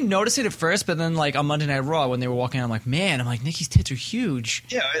 I didn't notice it at first, but then like on Monday Night Raw when they were walking out, I'm like, man, Nikki's tits are huge.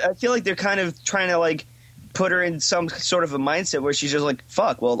 Yeah, I feel like they're kind of trying to like put her in some sort of a mindset where she's just like,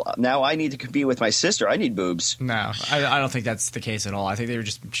 fuck, well, now I need to compete with my sister. I need boobs. No, I don't think that's the case at all. I think they were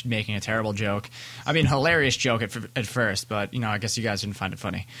just making a terrible joke. I mean, hilarious joke at first, but, I guess you guys didn't find it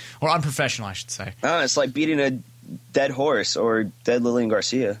funny. Or unprofessional, I should say. It's like beating a dead horse or dead Lillian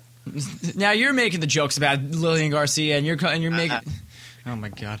Garcia. Now you're making the jokes about Lillian Garcia, and you're making... Oh, my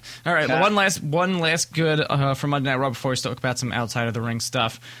God. All right, well, one last good from Monday Night Raw before we talk about some outside-of-the-ring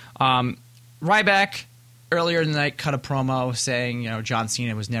stuff. Ryback... earlier in the night, cut a promo saying, John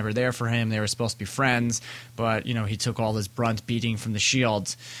Cena was never there for him. They were supposed to be friends, but, he took all this brunt beating from the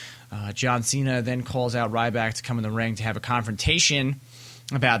Shield. John Cena then calls out Ryback to come in the ring to have a confrontation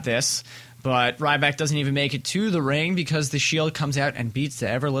about this, but Ryback doesn't even make it to the ring because the Shield comes out and beats the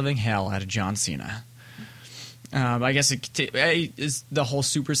ever-living hell out of John Cena. I guess it is the whole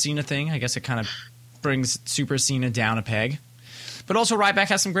Super Cena thing. I guess it kind of brings Super Cena down a peg. But also, Ryback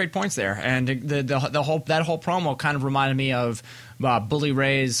has some great points there, and the whole promo kind of reminded me of Bully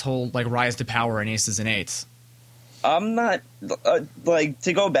Ray's whole rise to power in Aces and Eights. I'm not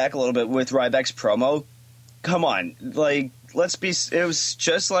to go back a little bit with Ryback's promo. Come on, let's be. It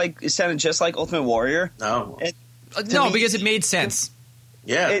sounded just like Ultimate Warrior. No. Because it made sense.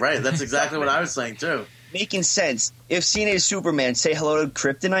 Yeah, right. That's exactly what I was saying, too. Making sense. If Cena is Superman, say hello to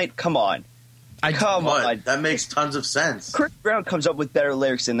Kryptonite. Come on. Come on. That makes tons of sense. Chris Brown comes up with better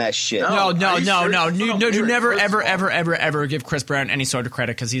lyrics than that shit. No. You Never, ever give Chris Brown any sort of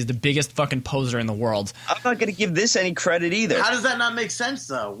credit because he's the biggest fucking poser in the world. I'm not going to give this any credit either. How does that not make sense,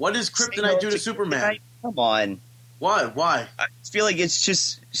 though? What does Kryptonite do to Superman? Come on. Why? I feel like it's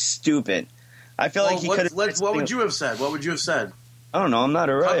just stupid. I feel like he could have... What would you have said? What would you have said? I don't know. I'm not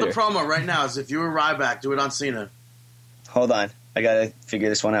a writer. Cut the promo right now as if you were Ryback. Do it on Cena. Hold on. I got to figure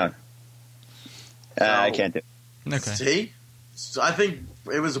this one out. I can't do it. Okay. See? So I think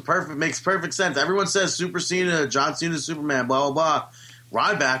it was makes perfect sense. Everyone says Super Cena, John Cena, Superman, blah, blah, blah.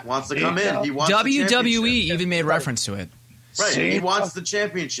 Ryback wants to come in. He wants the WWE championship. even made reference to it. Right. See? He wants the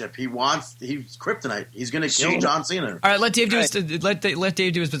championship. He's Kryptonite. He's going to kill John Cena. All right, let Dave do his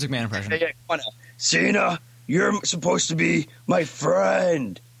Vince McMahon impression. Yeah, come on now. Cena, you're supposed to be my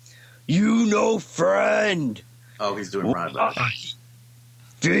friend. Friend. Oh, he's doing Ryback.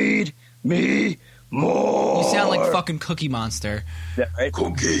 Feed me more. You sound like fucking Cookie Monster. Yeah, right?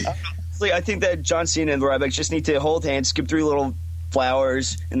 Cookie. Honestly, I think that John Cena and Ryback just need to hold hands, skip through little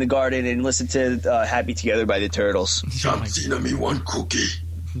flowers in the garden, and listen to "Happy Together" by the Turtles. John Cena, me one cookie.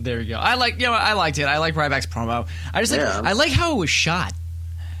 There you go. I liked it. I like Ryback's promo. I just I like how it was shot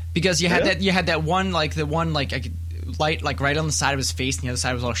because you had that one light right on the side of his face, and the other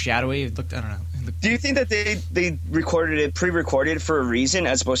side was all shadowy. It looked, I don't know. Do you think that they pre-recorded it for a reason,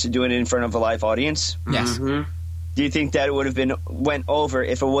 as opposed to doing it in front of a live audience? Yes. Mm-hmm. Do you think that it would have went over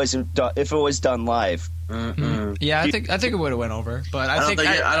if it was done live? Mm-hmm. Yeah, I think it would have went over, but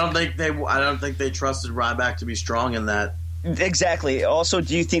I don't think they trusted Ryback to be strong in that. Exactly. Also,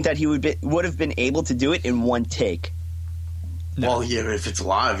 do you think that he would have been able to do it in one take? No. Well, yeah, if it's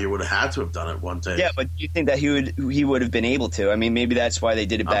live, you would have had to have done it one take. Yeah, but do you think that he would have been able to? I mean, maybe that's why they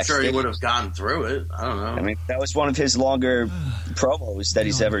did it I'm backstage. sure he would have gotten through it. I don't know. I mean, that was one of his longer promos that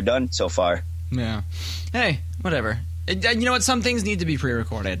he's ever done so far. Yeah. Hey, whatever. You know what? Some things need to be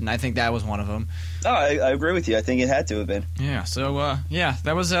pre-recorded, and I think that was one of them. Oh, I agree with you. I think it had to have been. Yeah. So,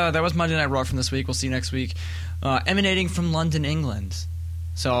 that was Monday Night Raw from this week. We'll see you next week. Emanating from London, England.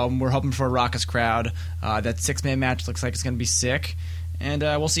 So we're hoping for a raucous crowd. That 6-man match looks like it's going to be sick. and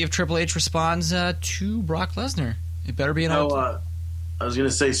we'll see if Triple H responds to Brock Lesnar. It better be an I was going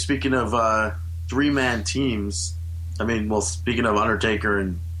to say, speaking of 3-man teams, speaking of Undertaker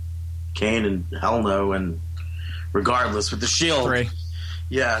and Kane and Hell No, and regardless, with the Shield. 3.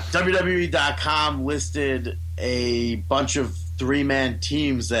 Yeah, WWE.com listed a bunch of 3-man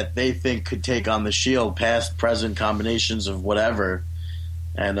teams that they think could take on the Shield, past, present combinations of whatever.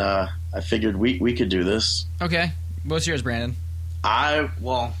 And I figured we could do this. Okay. What's yours, Brandon?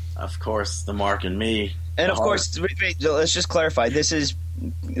 Of course, the Mark and me. And of course, let's just clarify. This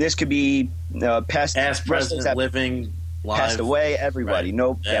could be past, present, living, live, passed away. Everybody, right.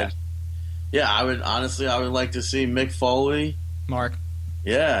 Nope. Yeah. I would like to see Mick Foley, Mark.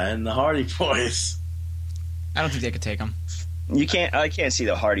 Yeah, and the Hardy Boys. I don't think they could take them. I can't see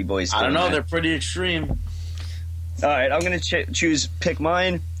the Hardy Boys. I don't know. That. They're pretty extreme. All right, I'm going to pick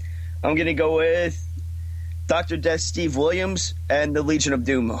mine. I'm going to go with Dr. Death, Steve Williams, and the Legion of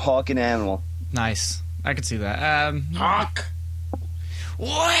Doom, Hawk and Animal. Nice. I could see that. Hawk.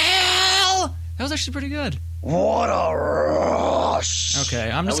 Well, that was actually pretty good. What a rush! Okay,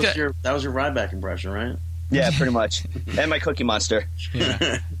 that was your Ryback impression, right? Yeah, pretty much. And my Cookie Monster.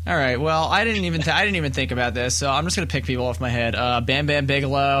 Yeah. All right. Well, I didn't even think about this, so I'm just gonna pick people off my head. Bam Bam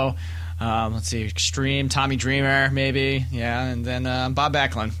Bigelow. Let's see, Extreme, Tommy Dreamer, maybe. Yeah, and then Bob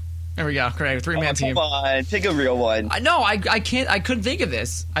Backlund. There we go. Great, 3-man team. Come on, pick a real one. I can't. I couldn't think of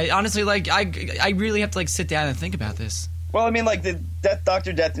this. I honestly I really have to sit down and think about this. Well, the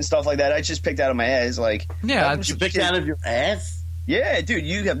Dr. Death and stuff like that, I just picked out of my ass. Yeah, you picked out of your ass. Yeah, dude,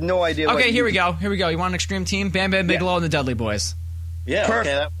 you have no idea. Okay, here we go. You want an extreme team? Bam Bam Bigelow and the Dudley Boys. Yeah, perfect.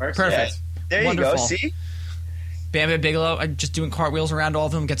 Okay, that works. Perfect. Yeah. There Wonderful. You go. See, Bam Bam Bigelow just doing cartwheels around all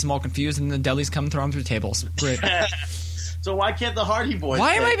of them, gets them all confused, and the Dudleys come and throw them through the tables. Great. So why can't the Hardy Boys?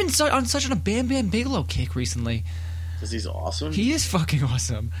 Why am I even on such a Bam Bam Bigelow kick recently? Because he's awesome. He is fucking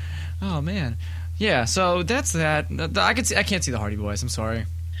awesome. Oh man. Yeah. So that's that. I can't see the Hardy Boys. I'm sorry.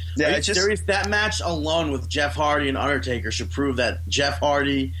 yeah, Are you serious? That match alone with Jeff Hardy and Undertaker should prove that Jeff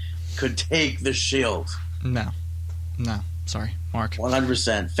Hardy could take the Shield. No. Sorry, Mark.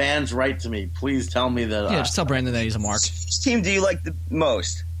 100%. Fans, write to me. Please tell me that. Yeah, just tell Brandon that he's a Mark. Which team do you like the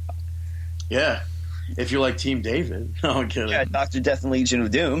most? Yeah. If you like Team David. No, I'm kidding. Yeah, Dr. Death and Legion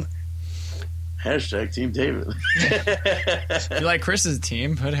of Doom. Hashtag Team David. If you like Chris's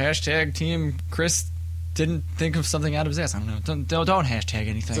team, put hashtag Team Chris didn't think of something out of his ass. I don't know. Don't hashtag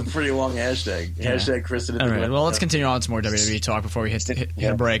anything. It's a pretty long hashtag. Yeah. Hashtag Chris didn't All think right. of Well, let's continue on some more WWE talk before we hit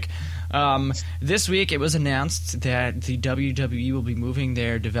a break. This week, it was announced that the WWE will be moving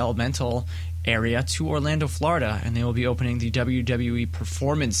their developmental area to Orlando, Florida, and they will be opening the WWE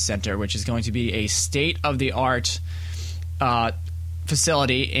Performance Center, which is going to be a state-of-the-art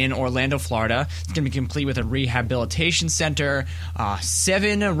facility in Orlando, Florida. It's going to be complete with a rehabilitation center,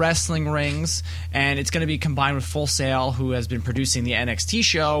 7 wrestling rings, and it's going to be combined with Full Sail, who has been producing the NXT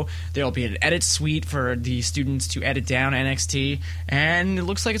show. There will be an edit suite for the students to edit down NXT, and it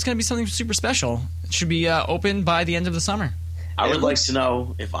looks like it's going to be something super special. It should be open by the end of the summer. I would like to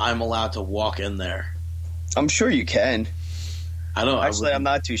know if I'm allowed to walk in there. I'm sure you can. I don't. Actually, I'm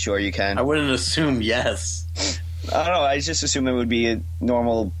not too sure you can. I wouldn't assume yes. I don't know. I just assume it would be a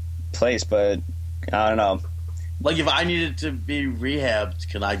normal place, but I don't know. Like, if I needed to be rehabbed,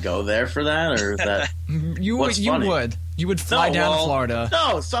 can I go there for that, or is that? You would fly down to Florida.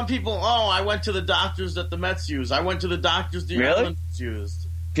 No, some people. Oh, I went to the doctors that the Mets use. I went to the doctors the Islanders used.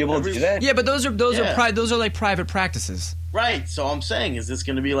 People do that. Yeah, but those are like private practices. Right. So I'm saying, is this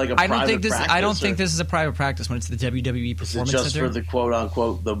going to be like a private practice? I don't think this is a private practice when it's the WWE Performance Center. Is it just for the quote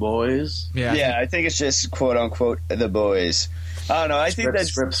unquote the boys? Yeah, I think it's just quote unquote the boys. I don't know. I think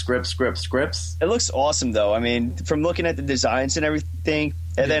that's scripts. It looks awesome though. I mean, from looking at the designs and everything,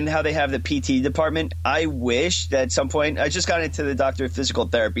 and then how they have the PT department. I wish that at some point I just got into the Doctor of Physical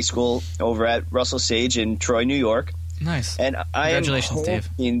Therapy school over at Russell Sage in Troy, New York. Nice. And I am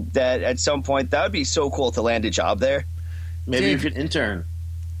hoping that at some point that would be so cool to land a job there. Maybe you could intern.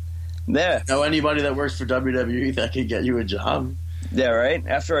 Yeah. Know anybody that works for WWE that could get you a job? Yeah, right?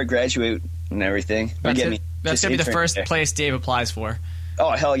 After I graduate and everything. That's going to be the first place Dave applies for.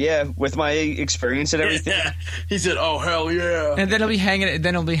 Oh, hell yeah. With my experience and everything. Yeah. He said, oh, hell yeah. And then he'll be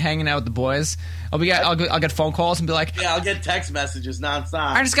hanging out with the boys. I'll get phone calls and be like, yeah, I'll get text messages nonstop.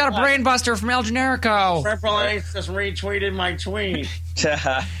 I just got a brain buster from El Generico. Triple H just retweeted my tweet.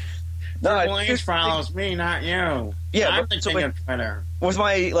 Triple H follows me, not you. Yeah, I'm the king of Twitter. With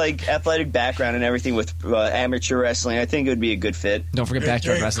my athletic background and everything with amateur wrestling, I think it would be a good fit. Don't forget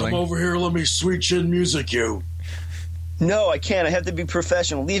backyard wrestling. Come over here, let me sweet chin music you. No, I can't. I have to be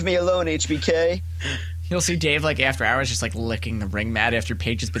professional. Leave me alone, HBK. You'll see Dave like after hours just like licking the ring mat after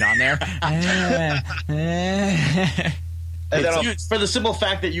Paige has been on there. For the simple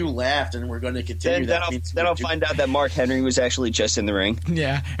fact that you laughed and we're going to continue then I'll find out that Mark Henry was actually just in the ring.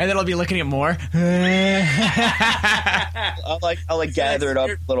 Yeah, and then I'll be looking at more. I'll gather it up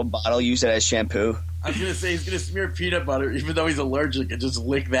in a little bottle, use it as shampoo. I was going to say he's going to smear peanut butter, even though he's allergic, and just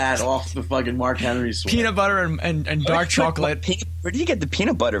lick that off the fucking Mark Henry sweat. Peanut butter and dark chocolate. Where do you get the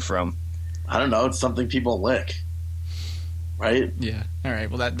peanut butter from? I don't know. It's something people lick. Right? Yeah. All right.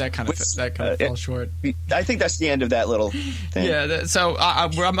 Well, that kind of falls short. I think that's the end of that little thing. Yeah. So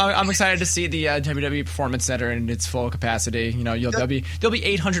I'm excited to see the WWE Performance Center in its full capacity. You know, there'll be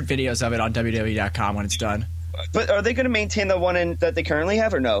 800 videos of it on WWE.com when it's done. But are they going to maintain the one that they currently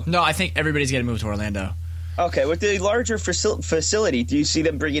have, or no? No, I think everybody's going to move to Orlando. Okay. With the larger facility, do you see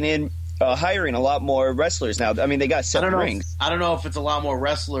them bringing in? Hiring a lot more wrestlers now. I mean, they got 7 rings. I don't know if it's a lot more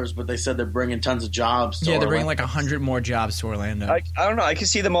wrestlers, but they said they're bringing tons of jobs to they're Orlando. bringing like 100 more jobs to Orlando. I don't know. I can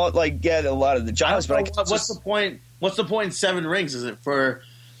see them all get a lot of the jobs. What's the point? What's the point in 7 rings? Is it for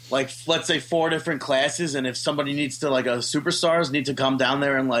like, let's say 4 different classes, and if somebody needs to, like, superstars need to come down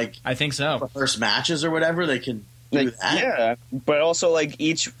there and like, I think so, first matches or whatever, they can do that. Yeah, but also like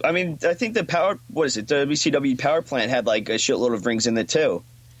each. I mean, I think the WCW Power Plant had like a shitload of rings in it too.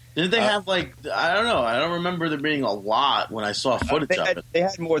 Didn't they have like, I don't know. I don't remember there being a lot when I saw footage of it. They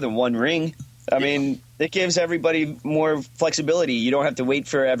had more than 1 ring. I mean, it gives everybody more flexibility. You don't have to wait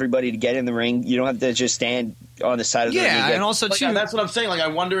for everybody to get in the ring. You don't have to just stand on the side of the ring. Yeah, and also too. That's what I'm saying. Like, I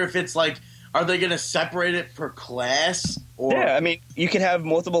wonder if it's like, are they going to separate it per class? Or yeah, I mean, you can have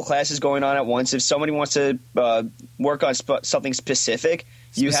multiple classes going on at once. If somebody wants to work on something specific,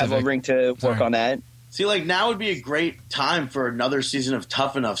 you have a ring to work on that. See, like, now would be a great time for another season of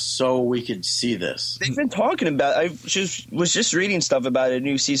Tough Enough so we could see this. They've been talking about – I was just reading stuff about a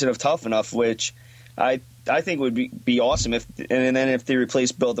new season of Tough Enough, which I think would be awesome. And then if they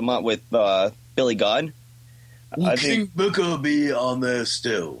replace Bill DeMott with Billy Gunn. I think Booker will be on there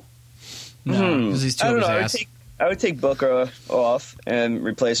still. No, because he's too I don't up know. his ass. I would take Booker off and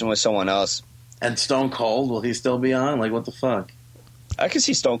replace him with someone else. And Stone Cold, will he still be on? Like, what the fuck? I could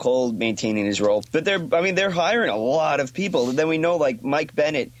see Stone Cold maintaining his role, but they're hiring a lot of people. And then we know like Mike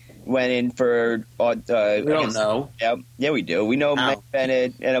Bennett went in for. We don't know. Yeah, we do. We know Mike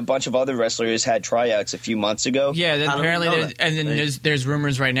Bennett and a bunch of other wrestlers had tryouts a few months ago. Yeah, then apparently, there's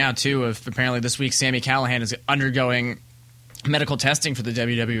rumors right now too of apparently this week Sami Callihan is undergoing medical testing for the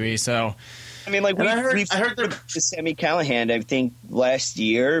WWE. So. I mean, like, I heard Sami Callihan, I think, last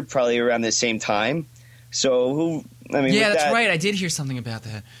year, probably around the same time. So, yeah, that's right. I did hear something about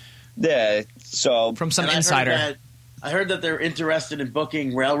that. Yeah, so. From some insider. I heard that they're interested in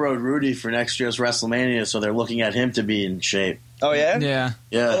booking Railroad Rudy for next year's WrestleMania, so they're looking at him to be in shape. Oh, yeah? Yeah.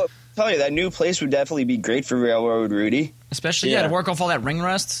 Well, I'll tell you, that new place would definitely be great for Railroad Rudy. Especially, to work off all that ring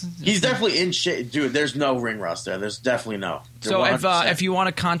rust. He's definitely in shape. Dude, there's no ring rust there. There's definitely no. So if you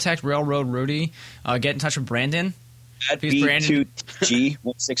want to contact Railroad Rudy, get in touch with Brandon. At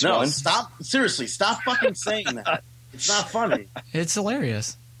B2G161. No, stop. Seriously, stop fucking saying that. It's not funny. It's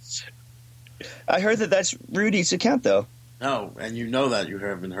hilarious. I heard that's Rudy's account, though. No, and you know that. You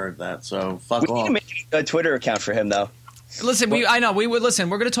haven't heard that, so fuck off. We need to make a Twitter account for him, though. Listen, I know we would listen.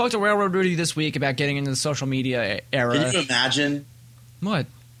 We're going to talk to Railroad Rudy this week about getting into the social media era. Can you imagine? What?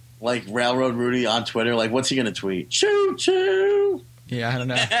 Like Railroad Rudy on Twitter. Like, what's he going to tweet? Choo choo. Yeah, I don't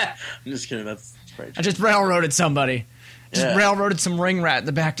know. I'm just kidding. That's crazy. I just railroaded somebody. Just railroaded some ring rat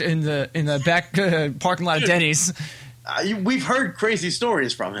in the back parking lot of Denny's. We've heard crazy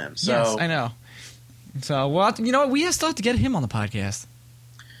stories from him. So yes, I know. So, well, you know what? We still have to get him on the podcast.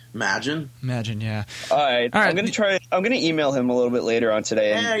 Imagine, yeah. All right. I'm gonna email him a little bit later on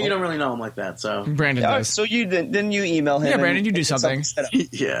today. Yeah, you don't really know him like that, so Brandon does. So then you email him. Yeah, Brandon, you do something.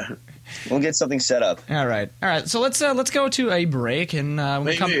 Yeah, we'll get something set up. All right. So let's go to a break and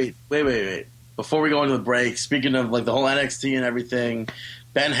wait. Before we go into the break, speaking of like the whole NXT and everything,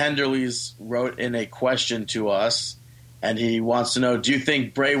 Ben Henderly's wrote in a question to us, and he wants to know: do you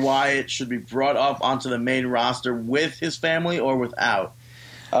think Bray Wyatt should be brought up onto the main roster with his family or without?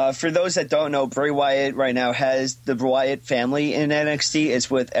 For those that don't know, Bray Wyatt right now has the Wyatt family in NXT. It's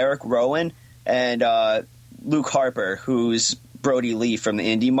with Eric Rowan and Luke Harper, who's Brody Lee from the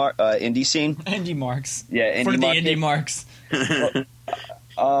indie scene. Indie Marks. Yeah, For the Indie Marks. I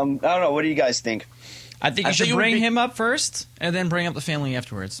don't know. What do you guys think? I think you should bring him up first and then bring up the family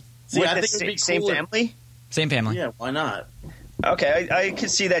afterwards. See, I think it would be same family? Same family. Yeah, why not? Okay, I can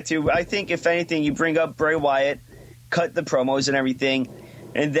see that too. I think if anything, you bring up Bray Wyatt, cut the promos and everything,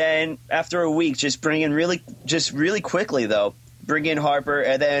 and then after a week, just bring in really quickly though. Bring in Harper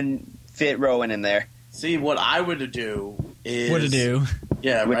and then fit Rowan in there. See, what I would do is... What to do?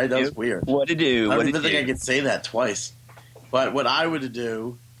 Yeah, right? That was weird. What to do? I don't even think I could say that twice. But what I would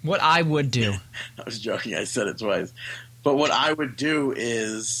do... What I would do. I was joking. I said it twice. But what I would do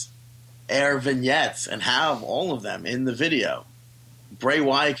is air vignettes and have all of them in the video. Bray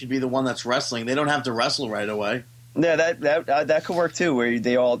Wyatt could be the one that's wrestling. They don't have to wrestle right away. Yeah, that could work too. Where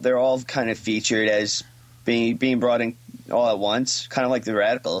they're all kind of featured as being brought in all at once, kind of like the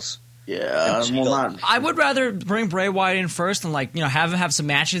Radicals. Yeah, I would rather bring Bray Wyatt in first and have him have some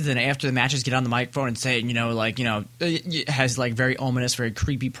matches, and after the matches, get on the microphone and say, it has very ominous, very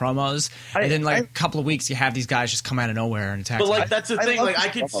creepy promos, and then a couple of weeks you have these guys just come out of nowhere and attack. But that's the thing. I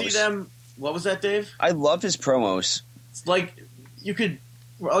could promos. see them. What was that, Dave? I love his promos. It's you could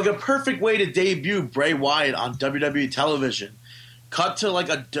a perfect way to debut Bray Wyatt on WWE television. Cut to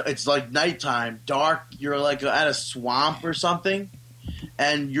it's nighttime, dark. You're at a swamp or something.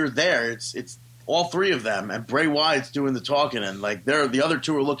 And you're there. It's all three of them, and Bray Wyatt's doing the talking, and the other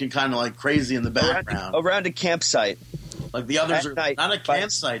two are looking kind of crazy in the background around a campsite. The others are night, not a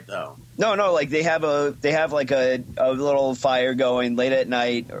campsite though. No, they have a little fire going late at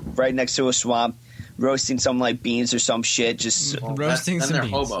night, right next to a swamp, roasting some beans or some shit. Just roasting some they're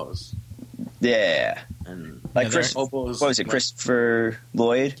beans. hobos. Yeah, And hobos. What was it, Christopher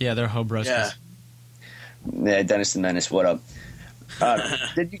Lloyd? Yeah, they're hobo roasters. Yeah, Dennis the Menace. What up?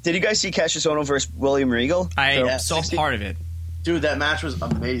 Did you guys see Cassius Ohno versus William Regal? I saw part of it. Dude, that match was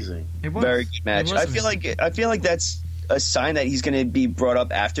amazing. It was very good match. I feel like that's a sign that he's going to be brought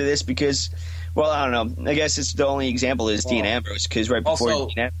up after this because, I don't know. I guess it's the only example is Dean Ambrose because right before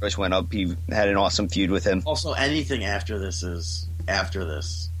Dean Ambrose went up, he had an awesome feud with him. Also, anything after this is after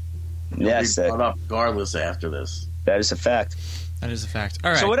this. Yes, be brought up regardless after this. That is a fact. That is a fact.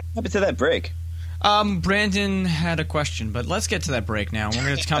 All right. So what happened to that break? Brandon had a question, but let's get to that break now. We're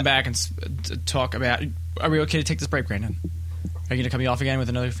going to come back and talk about... Are we okay to take this break, Brandon? Are you going to cut me off again with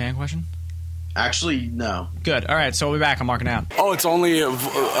another fan question? Actually, no. Good. All right, so we'll be back. I'm marking out. Oh, it's only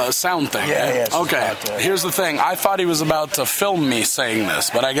a sound thing. Yeah. Okay, here's the thing. I thought he was about to film me saying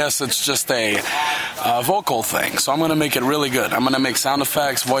this, but I guess it's just a vocal thing. So I'm going to make it really good. I'm going to make sound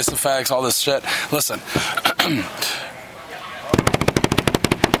effects, voice effects, all this shit. Listen.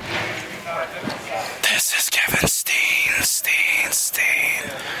 This is Kevin Steen.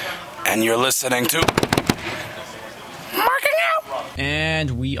 And you're listening to Markin Out.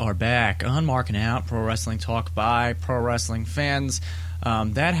 And we are back on Markin Out, Pro Wrestling Talk by Pro Wrestling Fans.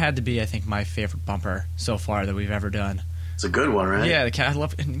 That had to be, I think, my favorite bumper so far that we've ever done. It's a good one, right? Yeah, I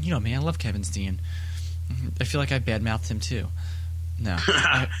love, I love Kevin Steen. I feel like I badmouthed him too. No,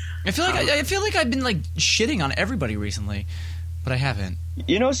 I feel like I've been shitting on everybody recently, but I haven't.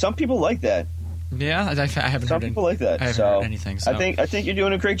 Some people like that. Yeah, I haven't Some heard people like that. I haven't heard anything. So. I think you're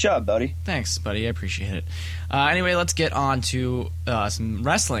doing a great job, buddy. Thanks, buddy. I appreciate it. Anyway, let's get on to some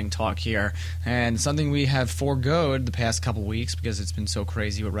wrestling talk here. And something we have foregoed the past couple weeks because it's been so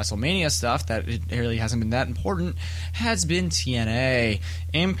crazy with WrestleMania stuff that it really hasn't been that important has been TNA.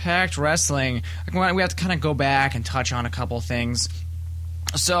 Impact Wrestling. We have to kind of go back and touch on a couple things.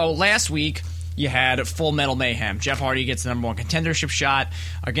 So last week... you had Full Metal Mayhem. Jeff Hardy gets the number one contendership shot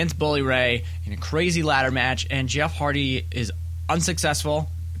against Bully Ray in a crazy ladder match, and Jeff Hardy is unsuccessful.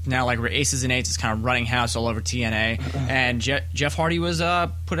 Now, Aces and Eights is kind of running house all over TNA, and Jeff Hardy was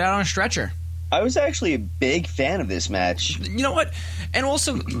put out on a stretcher. I was actually a big fan of this match. You know what? And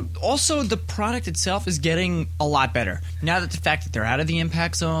also the product itself is getting a lot better. Now that the fact that they're out of the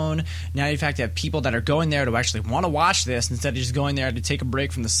Impact Zone, now the fact that people that are going there to actually want to watch this instead of just going there to take a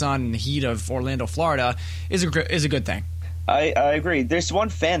break from the sun and the heat of Orlando, Florida, is a good thing. I agree. There's one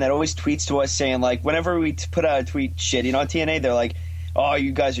fan that always tweets to us saying, whenever we put out a tweet shitting on TNA, they're like, oh,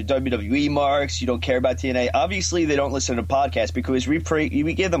 you guys are WWE marks. You don't care about TNA. Obviously, they don't listen to podcasts because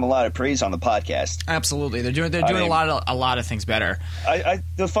we give them a lot of praise on the podcast. Absolutely, they're doing a lot of things better.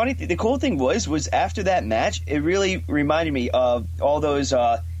 The cool thing was after that match, it really reminded me of all those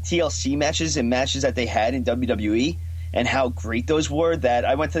TLC matches and matches that they had in WWE and how great those were. That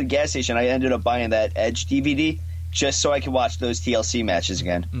I went to the gas station. I ended up buying that Edge DVD just so I could watch those TLC matches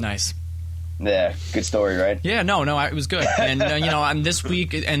again. Nice. Yeah, good story, right? Yeah, no, it was good. And on this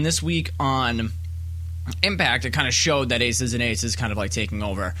week on Impact, it kind of showed that Aces and Eights is kind of taking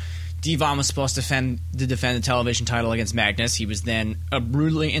over. Devon was supposed to defend the television title against Magnus. He was then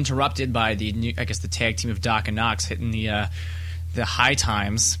brutally interrupted by the tag team of Doc and Knox hitting the high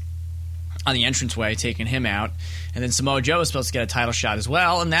times on the entranceway, taking him out. And then Samoa Joe was supposed to get a title shot as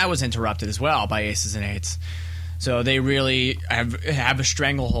well, and that was interrupted as well by Aces and Eights. So they really have a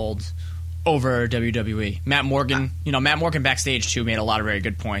stranglehold over WWE. Matt Morgan, Matt Morgan backstage too made a lot of very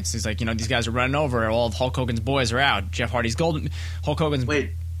good points. He's like, these guys are running over. All of Hulk Hogan's boys are out. Jeff Hardy's golden. Hulk Hogan's.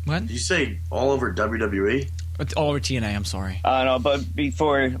 Wait, what? Did you say all over WWE? It's all over TNA. I'm sorry. I don't know, but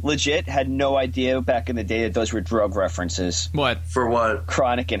before legit had no idea back in the day that those were drug references. What? For what?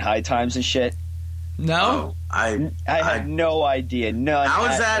 Chronic and High Times and shit. No, I had no idea. None. How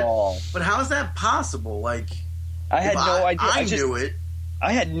is at that? all. But how is that possible? Like, I had no idea. I knew it.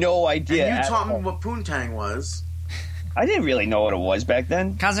 I had no idea. And you taught me what poontang was. I didn't really know what it was back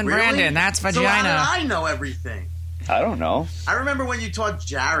then. Cousin Really? Brandon, that's vagina. So how did I know everything? I don't know. I remember when you taught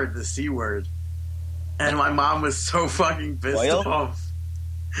Jared the C word, and my mom was so fucking pissed Coil? off.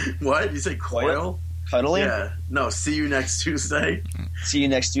 What? You say coil? Cuddling? Yeah. No, see you next Tuesday. See you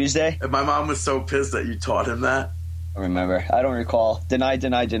next Tuesday? And my mom was so pissed that you taught him that. I remember. I don't recall. Deny.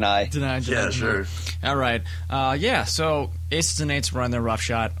 Yeah, sure. All right. So Aces and Eights run their rough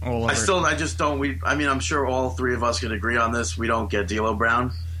shot all over. I just don't. I'm sure all three of us can agree on this. We don't get D'Lo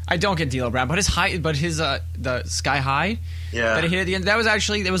Brown. I don't get D'Lo Brown, but his the Sky High that he hit at the end, that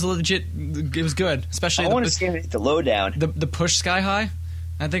was legit. It was good, especially. I want to see him hit the lowdown. The push Sky High,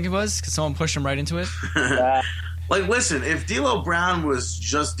 I think it was, because someone pushed him right into it. Like, listen, if D'Lo Brown was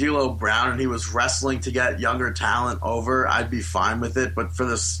just D'Lo Brown and he was wrestling to get younger talent over, I'd be fine with it. But for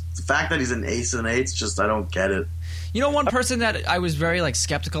the fact that he's an Ace and Eights, just I don't get it. One person that I was very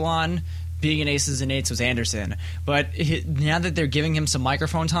skeptical on being an Aces and Eights was Anderson, but now that they're giving him some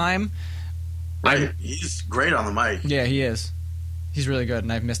microphone time, right? He's great on the mic. Yeah, he is. He's really good,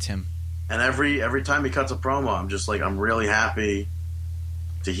 and I've missed him. And every time he cuts a promo, I'm just like, I'm really happy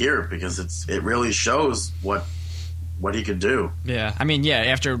to hear it because it really shows what he could do. Yeah, I mean,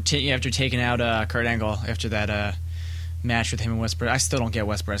 after taking out Kurt Angle after that match with him and Wes Briscoe, I still don't get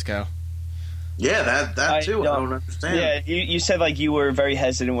Wes Briscoe. Yeah, that too. I don't understand. Yeah, you said you were very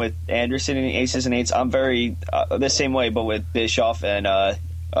hesitant with Anderson and Aces and Eights. I'm very the same way, but with Bischoff and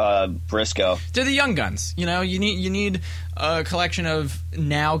Briscoe. They're the young guns. You need a collection of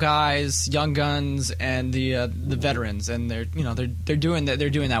now guys, young guns, and the veterans, and they're doing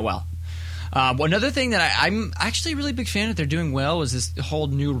that well. Another thing that I'm actually a really big fan of they're doing well is this whole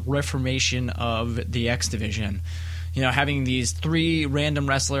new reformation of the X Division. Having these 3 random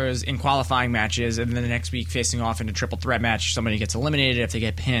wrestlers in qualifying matches, and then the next week facing off in a triple threat match. Somebody gets eliminated if they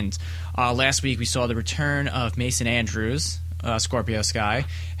get pinned. Last week we saw the return of Mason Andrews, Scorpio Sky,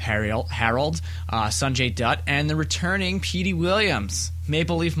 Harold, Sanjay Dutt, and the returning Petey Williams,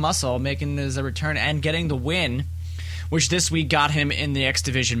 Maple Leaf Muscle, making his return and getting the win, which this week got him in the X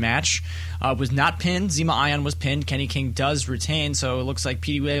Division match. Was not pinned. Zema Ion was pinned. Kenny King does retain, so it looks like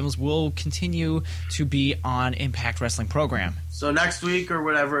Petey Williams will continue to be on Impact Wrestling program. So next week or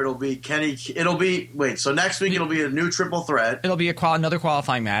whatever, it'll be so next week it'll be a new triple threat. It'll be another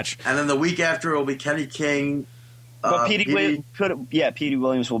qualifying match. And then the week after it'll be Kenny King. But Petey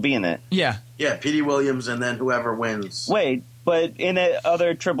Williams will be in it. Yeah. Yeah, Petey Williams and then whoever wins. Wait, but in that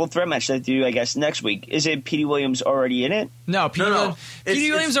other triple threat match that they do, I guess, next week, is it Petey Williams already in it? No,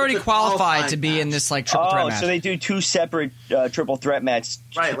 Petey Williams already qualified to be in this triple threat match. So they do 2 separate triple threat matches.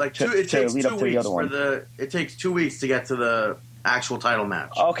 Right, it takes lead 2 up to the weeks other one. it takes 2 weeks to get to the actual title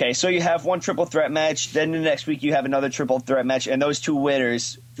match. Okay, so you have 1 triple threat match, then the next week you have another triple threat match, and those 2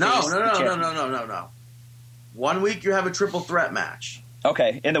 winners. No. 1 week you have a triple threat match.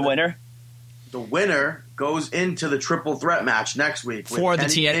 Okay, and the winner? The winner goes into the triple threat match next week with for Kenny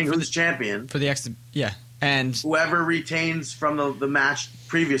the King, who's champion. For the X, and whoever retains from the match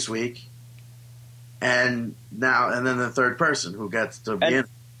previous week, and then the third person who gets to be in.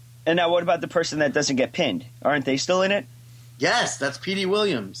 And now, what about the person that doesn't get pinned? Aren't they still in it? Yes, that's Petey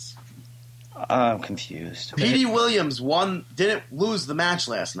Williams. I'm confused. Petey Williams didn't lose the match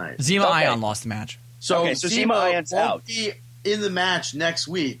last night. Zema Ion lost the match. So Zema Ion's won't out. be in the match next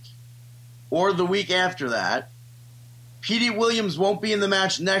week or the week after that. Petey Williams won't be in the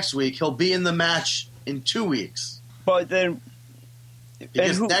match next week. He'll be in the match in 2 weeks. But then...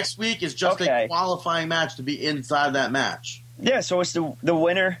 Because next week is just a qualifying match to be inside that match. Yeah, so it's the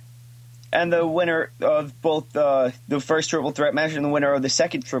winner and the winner of both the first triple threat match and the winner of the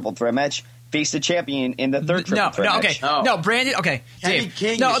second triple threat match face the champion in the third triple threat match. No, Brandon. Okay, Dave.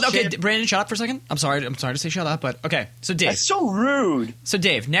 Brandon, shut up for a second. I'm sorry to say shut up, but okay. So Dave, that's so rude. So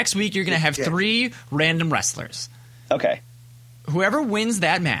Dave, next week you're going to have 3 random wrestlers. Okay. Whoever wins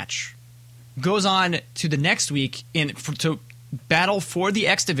that match goes on to the next week to battle for the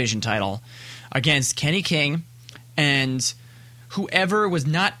X Division title against Kenny King and whoever was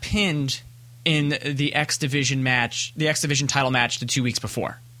not pinned in the X Division match, the X Division title match the 2 weeks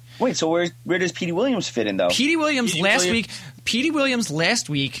before. Wait, so where does Petey Williams fit in, though? Petey Williams last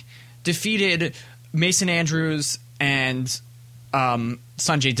week defeated Mason Andrews and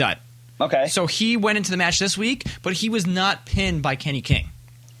Sanjay Dutt. Okay. So he went into the match this week, but he was not pinned by Kenny King.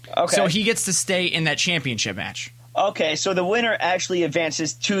 Okay. So he gets to stay in that championship match. Okay, so the winner actually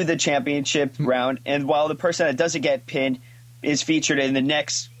advances to the championship round, and while the person that doesn't get pinned is featured in the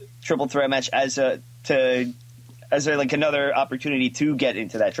next triple threat match as another opportunity to get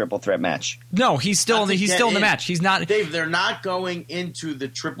into that triple threat match. No, he's still in the match. He's not. Dave, they're not going into the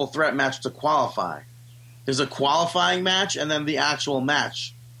triple threat match to qualify. There's a qualifying match and then the actual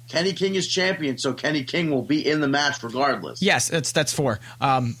match. Kenny King is champion, so Kenny King will be in the match regardless. Yes, that's 4,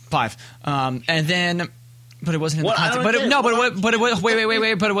 5, and then. But it wasn't in the context. But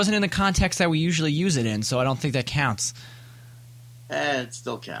it wasn't in the context that we usually use it in, so I don't think that counts. It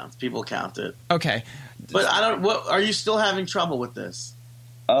still counts. People count it. Okay, but I don't. What are you still having trouble with this?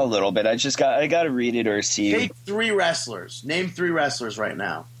 A little bit. I got to read it or see. Take 3 wrestlers. Name 3 wrestlers right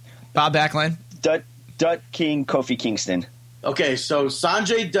now. Bob Backlund, Dutt King, Kofi Kingston. Okay, so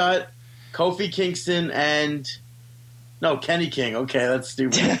Sanjay Dutt, Kofi Kingston, and Kenny King. Okay, that's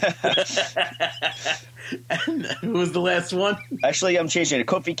stupid. And who was the last one? Actually, I'm changing it.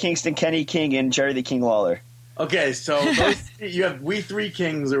 Kofi Kingston, Kenny King, and Jerry the King Lawler. Okay, so you have We Three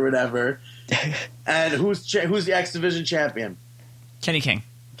Kings or whatever. And who's the X Division champion? Kenny King.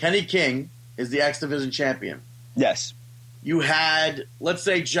 Kenny King is the X Division champion. Yes. You had, let's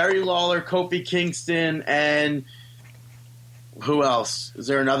say, Jerry Lawler, Kofi Kingston, and who else? Is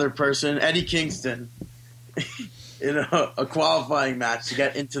there another person? Eddie Kingston in a qualifying match to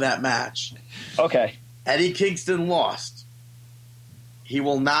get into that match. Okay. Eddie Kingston lost. He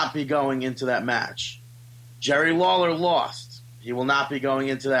will not be going into that match. Jerry Lawler lost. He will not be going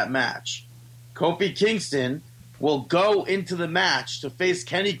into that match. Kofi Kingston will go into the match to face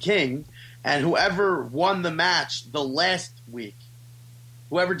Kenny King, and whoever won the match the last week,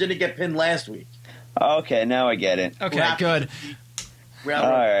 whoever didn't get pinned last week. Okay, now I get it. Okay, good. All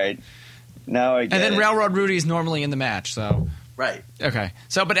right. Now I get it. And then Railroad Rudy is normally in the match, so... Right. Okay.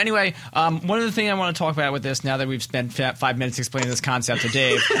 So, but anyway, one of the things I want to talk about with this, now that we've spent 5 minutes explaining this concept to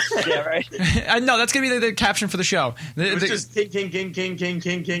Dave. Yeah, right. No, that's going to be the caption for the show. It's just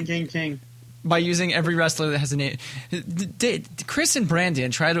King. By using every wrestler that has a name. Chris and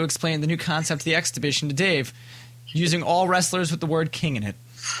Brandon try to explain the new concept of the X Division to Dave using all wrestlers with the word King in it.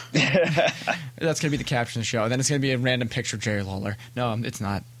 That's going to be the caption of the show. Then it's going to be a random picture of Jerry Lawler. No, it's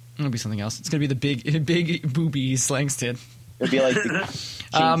not. It'll be something else. It's going to be the big booby Slangston. It'd be like the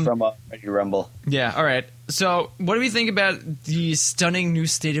King from Ready to Rumble. Yeah, all right. So what do we think about the stunning new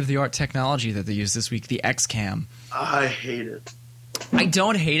state-of-the-art technology that they used this week, the X-Cam? I hate it. I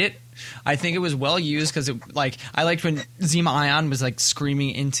don't hate it. I think it was well used because I liked when Zema Ion was like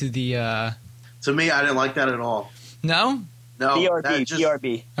screaming into the... To me, I didn't like that at all. No? No.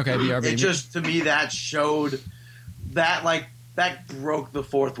 BRB. Okay, BRB. It just, to me, that showed... That broke the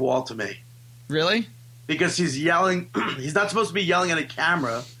fourth wall to me. Really? Because he's yelling. He's not supposed to be yelling at a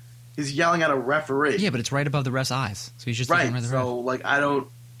camera. He's yelling at a referee. Yeah, but it's right above the ref's eyes, so he's just right. looking at the ref. So I don't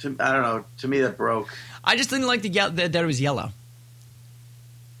know. To me, that broke. I just didn't like that it was yellow.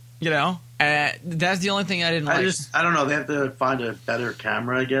 You know, that's the only thing I didn't like. I don't know. They have to find a better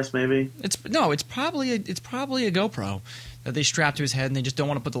camera, I guess. Maybe it's probably a GoPro that they strap to his head, and they just don't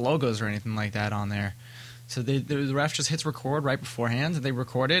want to put the logos or anything like that on there. So the ref just hits record right beforehand, and they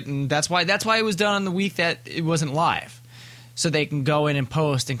record it, and that's why it was done on the week that it wasn't live, so they can go in and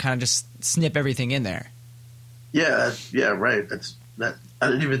post and kind of just snip everything in there. Yeah, right. That I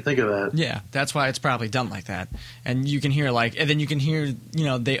didn't even think of that. Yeah, that's why it's probably done like that, and you can hear and then you can hear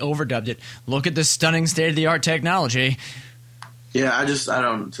they overdubbed it. Look at this stunning state of the art technology. Yeah,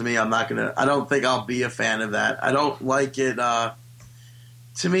 to me, I'm not gonna. I don't think I'll be a fan of that. I don't like it.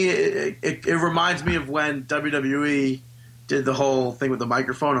 To me, it reminds me of when WWE did the whole thing with the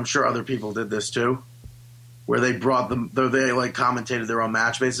microphone. I'm sure other people did this too, where they brought them. They commentated their own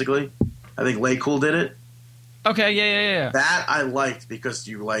match. Basically, I think Lay Cool did it. Okay, yeah. That I liked because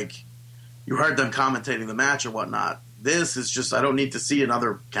you heard them commentating the match or whatnot. This is just I don't need to see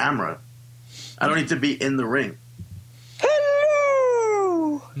another camera. I don't need to be in the ring.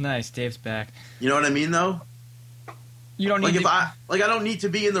 Hello. Nice, Dave's back. You know what I mean, though. You don't need I don't need to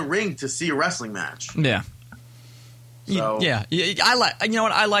be in the ring to see a wrestling match. Yeah. So. Yeah, I like. You know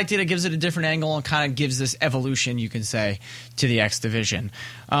what? I liked it. It gives it a different angle and kind of gives this evolution, you can say, to the X division.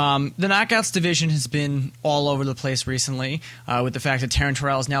 The Knockouts division has been all over the place recently. With the fact that Taryn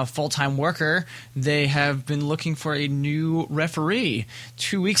Terrell is now a full-time worker, they have been looking for a new referee.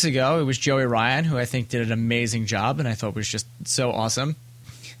 2 weeks ago, it was Joey Ryan, who I think did an amazing job, and I thought was just so awesome.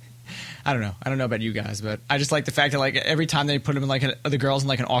 I don't know. I don't know about you guys, but I just like the fact that like every time they put him in like the girls in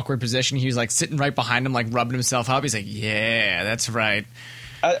like an awkward position, he was like sitting right behind him, like rubbing himself up. He's like, yeah, that's right.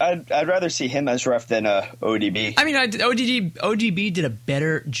 I'd rather see him as ref than ODB. I mean, ODB did a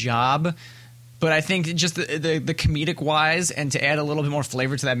better job, but I think just the comedic wise and to add a little bit more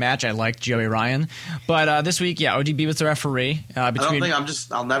flavor to that match, I liked Joey Ryan. But this week, yeah, ODB was the referee. I don't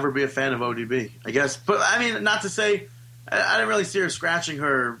think I'll never be a fan of ODB, I guess. But I mean, not to say I didn't really see her scratching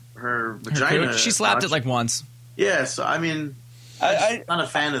her vagina. She slapped it like once. Yeah, so I mean, I'm not a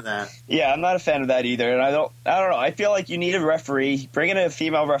fan of that. Yeah, I'm not a fan of that either. And I don't know. I feel like you need a referee. Bring in a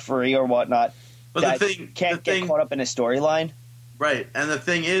female referee or whatnot. But the thing can't get caught up in a storyline. Right, and the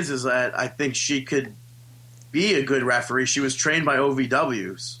thing is that I think she could be a good referee. She was trained by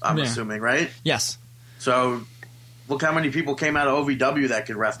OVWs, I'm assuming, right? Yes. So look how many people came out of OVW that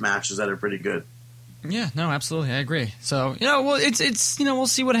could ref matches that are pretty good. Yeah, no, absolutely, I agree. So well, it's we'll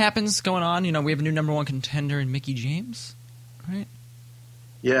see what happens going on. We have a new number one contender in Mickie James, right?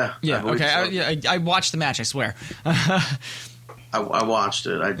 Yeah. Yeah. Okay. So. I watched the match. I swear. I watched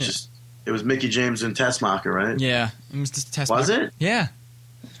it. It was Mickie James and Tessmacher, right? Yeah, it was just Tessmacher. Was it? Yeah.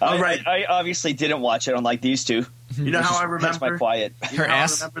 Right. I obviously didn't watch it unlike these two. You know how I remember? My quiet. Her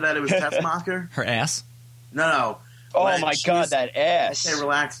ass. I remember that it was Tessmacher? Her ass. No. Oh my God, that ass! Okay,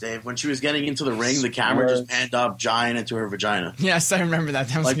 relax, Dave. When she was getting into the ring, the camera just panned up giant into her vagina. Yes, I remember that.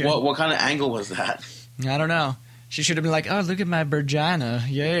 That was like good. what kind of angle was that? I don't know. She should have been like, "Oh, look at my vagina."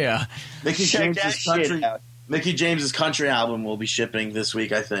 Yeah. Mickie James's country album will be shipping this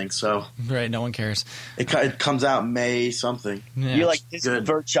week, I think. So right, no one cares. It comes out May something. Yeah. You like this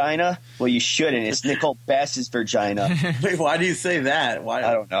vagina? Well, you shouldn't. It's Nicole Bass's vagina. Wait, why do you say that? Why?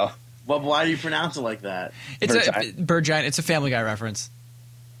 I don't know. Well, why do you pronounce it like that? It's Virgina. It's a Family Guy reference.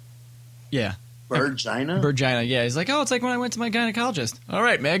 Yeah. Virgina? Virgina, yeah. He's like, oh, it's like when I went to my gynecologist. All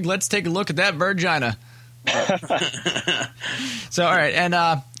right, Meg, let's take a look at that Virgina. So, all right,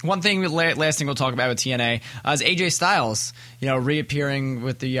 and one thing, last thing we'll talk about with TNA is AJ Styles, reappearing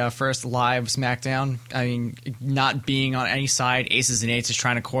with the first live SmackDown. I mean, not being on any side. Aces and Eights is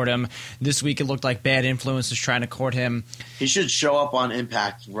trying to court him. This week it looked like Bad Influence is trying to court him. He should show up on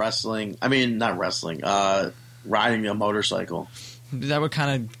Impact Wrestling. I mean, not wrestling, riding a motorcycle. That would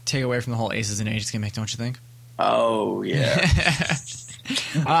kind of take away from the whole Aces and Eights gimmick, don't you think? Oh, yeah.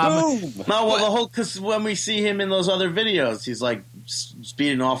 Because when we see him in those other videos, he's like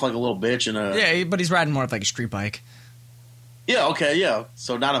speeding off like a little bitch but he's riding more of like a street bike. Yeah, okay, yeah.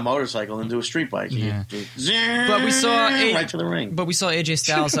 So not a motorcycle, into a street bike. Yeah. But we saw right to the ring. But we saw AJ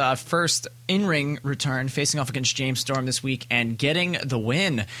Styles' first in-ring return, facing off against James Storm this week and getting the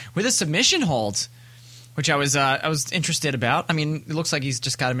win with a submission hold, which I was interested about. I mean, it looks like he's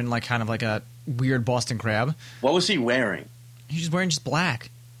just got him in like kind of like a weird Boston Crab. What was he wearing? He was wearing just black.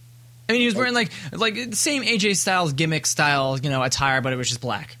 I mean, he was wearing like the same AJ Styles gimmick style, attire, but it was just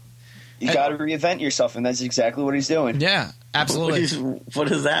black. You got to reinvent yourself, and that's exactly what he's doing. Yeah, absolutely. What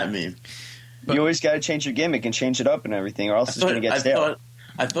does that mean? You always got to change your gimmick and change it up and everything, or else it's going to get stale.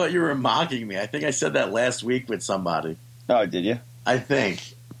 I thought you were mocking me. I think I said that last week with somebody. Oh, did you? I think.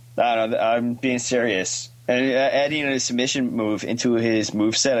 I don't know. I'm being serious. And adding a submission move into his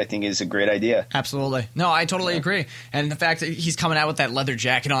moveset, I think, is a great idea. Absolutely. No, I totally agree. And the fact that he's coming out with that leather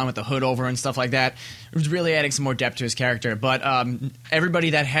jacket on with the hood over and stuff like that was really adding some more depth to his character. But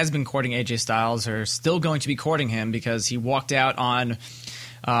everybody that has been courting AJ Styles are still going to be courting him because he walked out on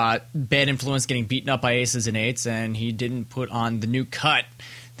Bad Influence getting beaten up by Aces and Eights, and he didn't put on the new cut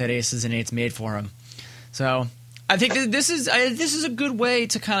that Aces and Eights made for him. So I think this is a good way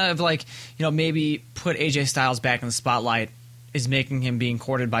to kind of like, maybe put AJ Styles back in the spotlight, is making him being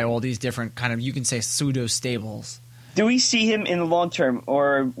courted by all these different kind of, you can say, pseudo stables. Do we see him in the long term,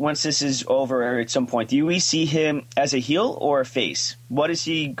 or once this is over or at some point, do we see him as a heel or a face? What is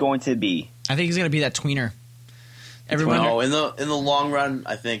he going to be? I think he's going to be that tweener. No, in the long run,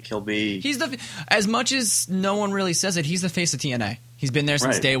 I think he'll be. As much as no one really says it, he's the face of TNA. He's been there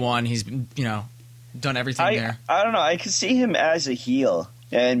since day one. He's done everything there. I don't know. I could see him as a heel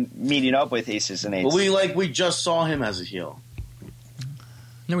and meeting up with Aces and Eights. Well, we just saw him as a heel.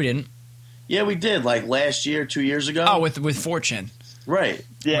 No, we didn't. Yeah, we did. Like last year, 2 years ago. Oh, with Fortune. Right.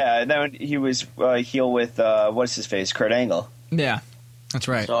 Yeah, and then he was heel with what's his face, Kurt Angle. Yeah, that's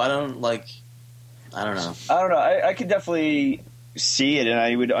right. So I don't know. I don't know. I could definitely see it, and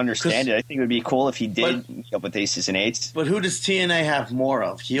I would understand it. I think it would be cool if he did meet up with Aces and Eights. But who does TNA have more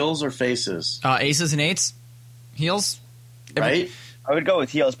of, heels or faces? Aces and Eights, heels, right? I would go with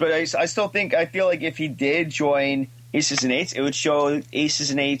heels, but I still think I feel like if he did join Aces and Eights, it would show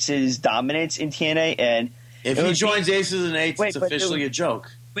Aces and Eights' dominance in TNA, and If he joins Aces and Eights, it's officially a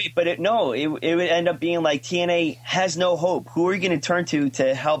joke. Wait, but it would end up being like TNA has no hope. Who are you going to turn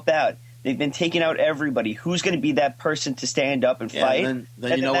to help out? They've been taking out everybody. Who's going to be that person to stand up and fight? And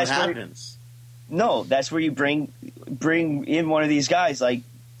then you know what happens. No, that's where you bring in one of these guys, like,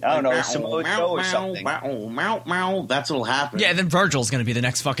 I don't know, Samoa Joe or something. That's what'll happen. Yeah, then Virgil's going to be the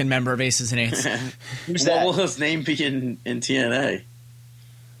next fucking member of Aces and Eights. Who's what that? will his name be in TNA?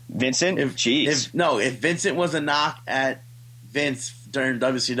 Vincent? If Vincent was a knock at Vince during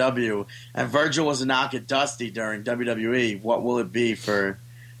WCW and Virgil was a knock at Dusty during WWE, what will it be for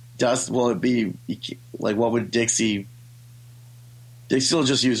Dust? Will it be like, what would Dixie will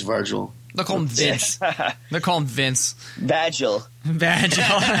just use Virgil. They'll call him Vince. They'll call him Vince. Vagil.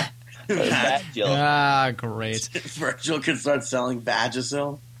 Vagil. Vagil. Ah, great. Virgil could start selling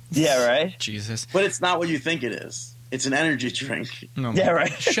Vagisil. Yeah, right? Jesus. But it's not what you think it is. It's an energy drink. No, Yeah,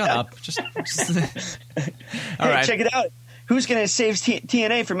 right. Shut up. Just all Hey, right. check it out. Who's going to save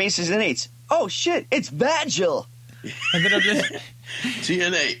TNA from Aces and Eights? Oh, shit, it's Vagil.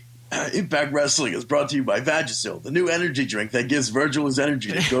 TNA Impact Wrestling is brought to you by Vagisil, the new energy drink that gives Virgil his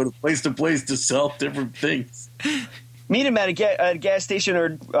energy to go to place to sell different things. Meet him at a gas station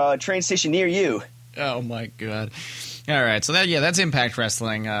or train station near you. Oh my god! All right, so that's Impact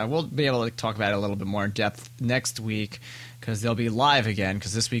Wrestling. We'll be able to talk about it a little bit more in depth next week because they'll be live again.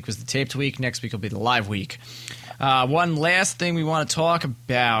 Because this week was the taped week, next week will be the live week. One last thing we want to talk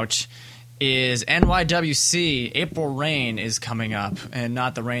about is NYWC. April Rain is coming up, and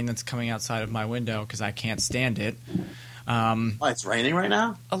not the rain that's coming outside of my window because I can't stand it. It's raining right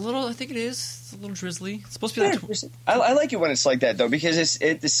now? A little, I think it is. It's a little drizzly. It's supposed to be like... I like it when it's like that, though, because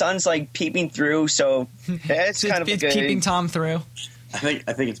the sun's, like, peeping through, so it's kind of it's like peeping Tom through. I think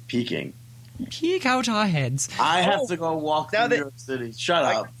it's peaking. Peek out our heads. I have to go walk through New York City. Shut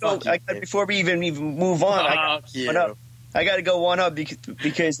up. Before we even move on, I got to go one up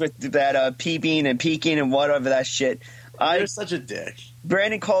because with that peeping and peeking and whatever that shit. You're such a dick.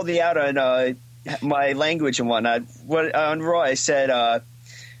 Brandon called me out on my language and whatnot. On Raw, I said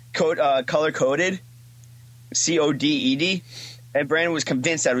color coded, CODED, and Brandon was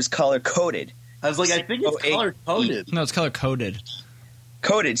convinced that it was color coded. I was like, I think it's color coded. No, it's color coded.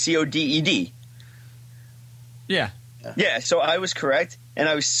 Coded, CODED. Yeah. Yeah, so I was correct, and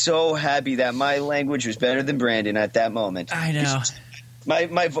I was so happy that my language was better than Brandon at that moment. I know. My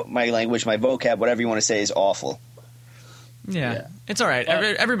language, my vocab, whatever you want to say, is awful. Yeah. It's all right.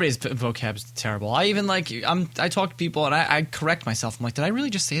 Everybody's vocab's terrible. I even I talk to people and I correct myself. I'm like, did I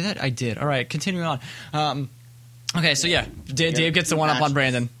really just say that? I did. All right, continuing on. Okay, so yeah, Dave gets the one up on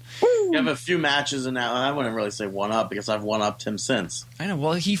Brandon. You have a few matches, and now I wouldn't really say one up because I've one upped him since. I know.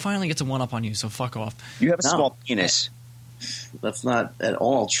 Well, he finally gets a one up on you, so fuck off. You have a small penis. That's not at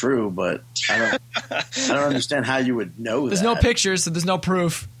all true, but I don't understand how you would know There's no pictures, so there's no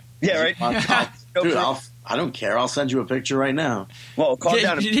proof. Yeah, right. Dude, I don't care. I'll send you a picture right now. Well, calm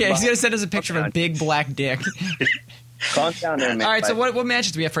down. Yeah, he's gonna send us a picture of a big black dick. Calm down there, man. All right, so what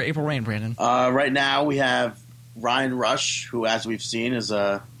matches do we have for April Rain, Brandon? Right now we have Ryan Rush, who, as we've seen, is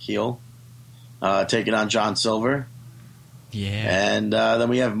a heel, taking on John Silver. Yeah. And then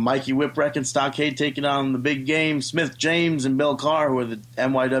we have Mikey Whipwreck and Stockade taking on the big game, Smith James and Bill Carr, who are the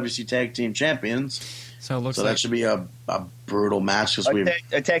NYWC Tag Team Champions. So it looks that should be a brutal match.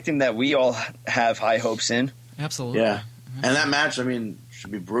 A tag team that we all have high hopes in. Absolutely. Yeah. And that match,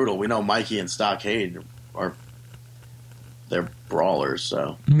 should be brutal. We know Mikey and Stockade they're brawlers,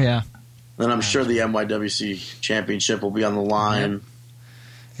 so. Yeah. Then I'm sure the NYWC Championship will be on the line.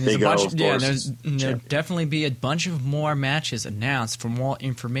 Big O, of course. There'll definitely be a bunch of more matches announced. For more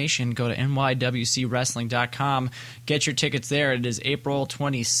information, go to nywcwrestling.com. Get your tickets there. It is April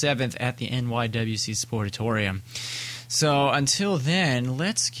 27th at the NYWC Sportatorium. So until then,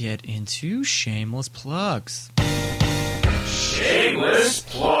 let's get into shameless plugs. Shameless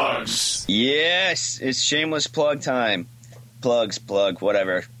plugs. Yes, it's shameless plug time. Plug,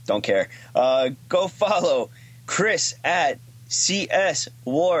 whatever. Don't care. Go follow Chris at CS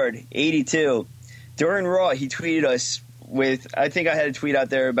Ward 82. During Raw, he tweeted us with, I think I had a tweet out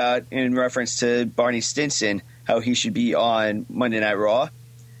there about, in reference to Barney Stinson, how he should be on Monday Night Raw.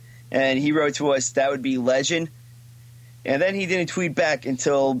 And he wrote to us, that would be legend. And then he didn't tweet back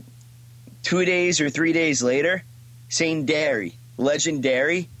until 2 days or 3 days later, saying Dairy.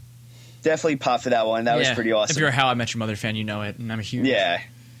 Legendary. Definitely pop for that one. That was pretty awesome. If you're a How I Met Your Mother fan, you know it, and I'm a huge. Yeah.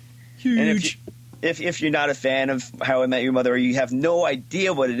 Huge. And if you're not a fan of How I Met Your Mother, or you have no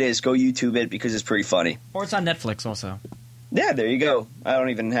idea what it is, go YouTube it because it's pretty funny. Or it's on Netflix also. Yeah, there you go. I don't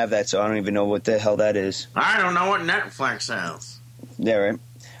even have that, so I don't even know what the hell that is. I don't know what Netflix is. Yeah, right.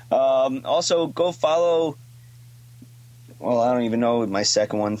 Also, go follow Well, I don't even know my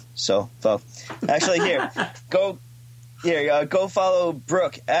second one. So actually, go follow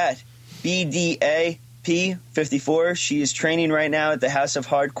Brooke at BDAP54. She is training right now at the House of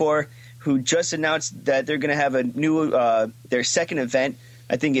Hardcore, who just announced that they're going to have a new their second event.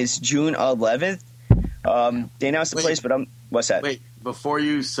 I think it's June 11th. They announced the place, but what's that? Wait, before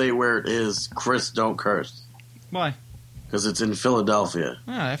you say where it is, Chris, don't curse. Why? Because it's in Philadelphia.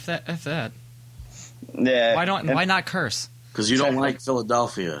 If that. Yeah. Why not curse? Because you don't like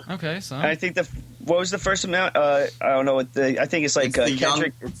Philadelphia. Okay, so I think what was the first amount? I don't know what I think it's like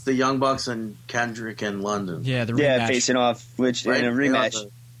Kendrick. It's the Young Bucks and Kendrick in London. Yeah, the rematch. Facing off, which Right? in a rematch.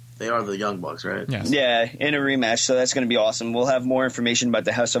 They are the Young Bucks, right? Yes. Yeah, in a rematch. So that's going to be awesome. We'll have more information about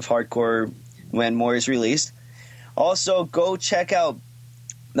the House of Hardcore when more is released. Also, go check out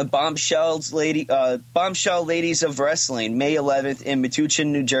the Bombshell Ladies of Wrestling, May 11th in Metuchen,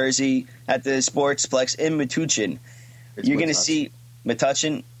 New Jersey, at the Sportsplex in Metuchen. You're going to see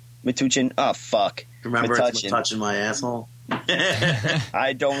Metuchen. Oh, fuck. Remember it's touching my asshole?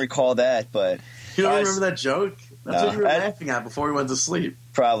 I don't recall that, but... You don't remember that joke? That's what you were laughing at before we went to sleep.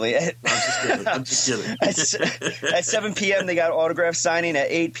 Probably. I'm just kidding. At 7 p.m., they got autograph signing.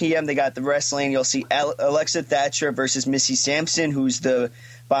 At 8 p.m., they got the wrestling. You'll see Alexa Thatcher versus Missy Sampson, who's the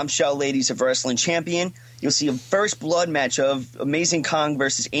Bombshell Ladies of Wrestling champion. You'll see a first blood match of Amazing Kong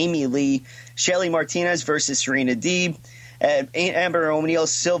versus Amy Lee, Shelly Martinez versus Serena Deeb, Amber O'Neal,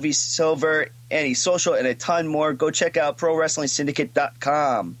 Sylvie Silver, Annie Social, and a ton more. Go check out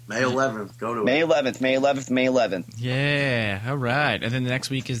ProWrestlingSyndicate.com. May 11th. Go to May it. 11th. Yeah, all right. And then the next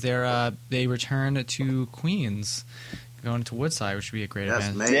week is they return to Queens, going to Woodside, which would be a great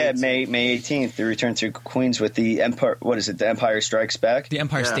event. May 18th. They return to Queens with the Empire. What is it? The Empire Strikes Back. The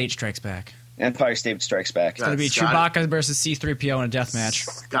Empire State Strikes Back. Empire State Strikes Back. It's going to be Chewbacca versus C-3PO in a death match.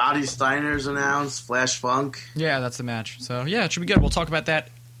 Scotty Steiner's announced. Flash Funk. Yeah, that's the match. So yeah, it should be good. We'll talk about that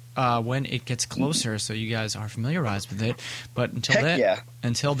when it gets closer, so you guys are familiarized with it. But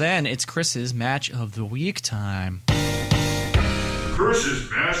until then, it's Chris's match of the week time.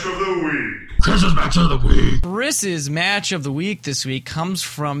 Chris's match of the week. Chris's match of the week this week comes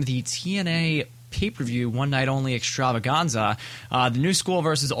from the TNA pay-per-view one night only extravaganza, the new school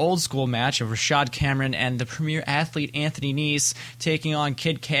versus old school match of Rashad Cameron and the premier athlete Anthony Nese taking on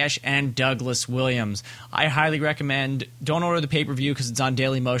Kid Cash and Douglas Williams. I highly recommend, don't order the pay-per-view because it's on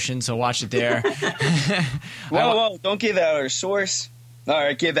Daily Motion, so watch it there. Whoa, don't give out our source. All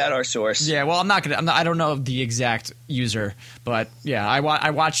right, give out our source. Yeah, well, I don't know the exact user, but yeah,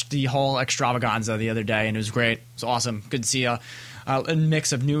 I watched the whole extravaganza the other day and it was great. It was awesome. Good to see a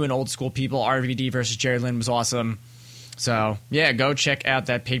mix of new and old school people. RVD versus Jerry Lynn was awesome. So yeah, go check out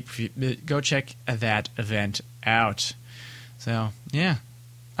that go check that event out. So yeah,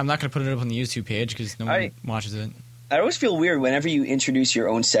 I'm not going to put it up on the YouTube page because no one watches it. I always feel weird whenever you introduce your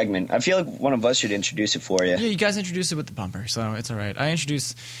own segment. I feel like one of us should introduce it for you. Yeah, you guys introduce it with the bumper, so it's all right. I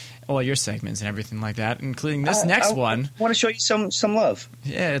introduce all your segments and everything like that, including this next one. I want to show you some love.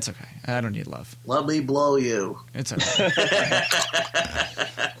 Yeah, it's okay. I don't need love. Let me blow you. It's okay.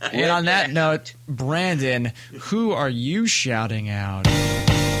 And on that note, Brandon, who are you shouting out?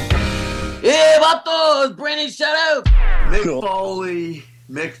 Hey, vatos! Brandon, shout out! Mick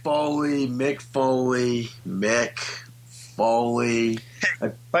Foley.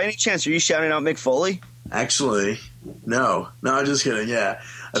 By any chance, are you shouting out Mick Foley? Actually, no, I'm just kidding. Yeah,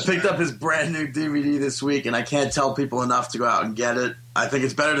 I picked up his brand new DVD this week, and I can't tell people enough to go out and get it. I think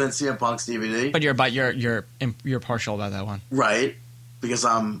it's better than CM Punk's DVD. But you're partial about that one, right? Because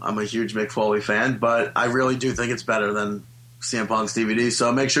I'm a huge Mick Foley fan, but I really do think it's better than CM Punk's DVD.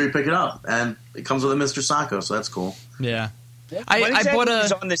 So make sure you pick it up, and it comes with a Mr. Sacco, so that's cool. Yeah, I bought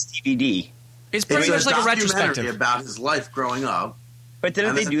is on this DVD. It's pretty much like a retrospective documentary about his life growing up. But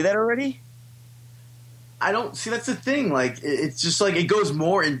didn't they do that already? I don't see. That's the thing. Like, it's just like it goes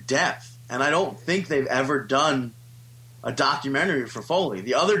more in depth, and I don't think they've ever done a documentary for Foley.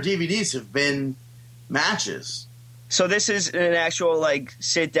 The other DVDs have been matches. So this is an actual like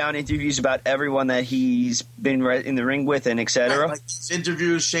sit down interviews about everyone that he's been in the ring with and etc. Like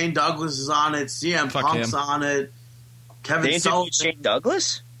interviews. Shane Douglas is on it. CM Punk's on it. Kevin Sullivan. Shane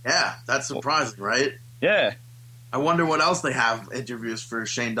Douglas. Yeah, that's surprising, right? Yeah. I wonder what else they have interviews for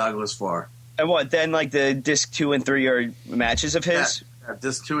Shane Douglas for. And what, then like the disc 2 and 3 are matches of his? Yeah,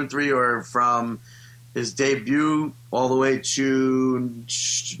 disc 2 and 3 are from his debut all the way to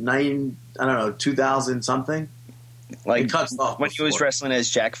 2000 something. Like cuts off when he was wrestling as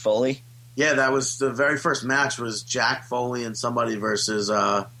Jack Foley? Yeah, that was the very first match was Jack Foley and somebody versus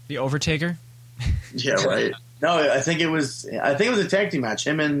The Overtaker? Yeah, right. No, I think it was a tag team match.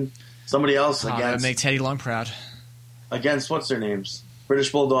 Him and somebody else against. That would make Teddy Long proud. against what's their names?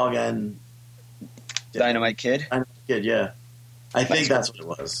 British Bulldog and Dynamite Kid. Dynamite Kid, yeah. I think that's what it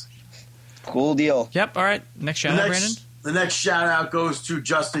was. Cool deal. Yep. All right. Next shout out, Brandon. The next shout out goes to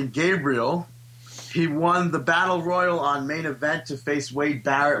Justin Gabriel. He won the Battle Royal on main event to face Wade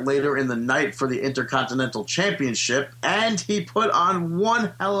Barrett later in the night for the Intercontinental Championship, and he put on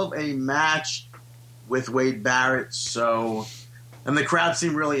one hell of a match with Wade Barrett. And the crowd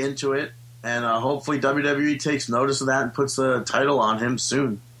seemed really into it, and hopefully WWE takes notice of that and puts the title on him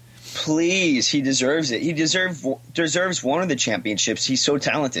soon. Please, he deserves it. He deserves one of the championships. He's so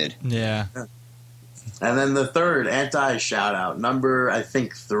talented. Yeah. And then the third anti-shout out, number, I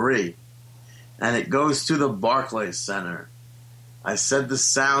think, 3. And it goes to the Barclays Center. I said the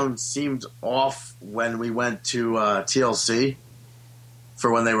sound seemed off when we went to TLC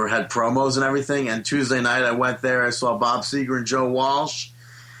for when they had promos and everything. And Tuesday night I went there. I saw Bob Seger and Joe Walsh.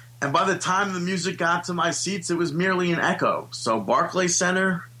 And by the time the music got to my seats, it was merely an echo. So Barclays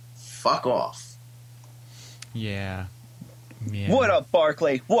Center, fuck off. Yeah. What up,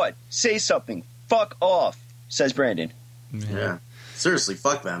 Barclay? What? Say something. Fuck off, says Brandon. Yeah. Seriously,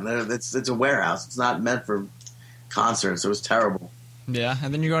 fuck them. It's a warehouse. It's not meant for concerts. It was terrible. Yeah,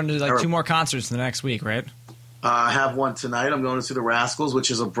 and then you're going to 2 more concerts the next week, right? I have one tonight. I'm going to see the Rascals, which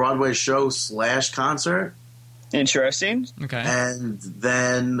is a Broadway show / concert. Interesting. Okay. And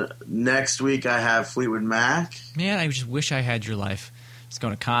then next week I have Fleetwood Mac. Man, I just wish I had your life. Just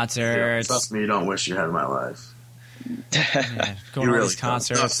going to concerts. Trust me, you don't wish you had my life. Yeah, going You to really these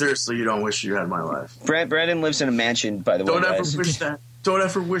concerts. No, seriously, you don't wish you had my life. Brandon lives in a mansion, by the way. Don't ever guys. wish that. Don't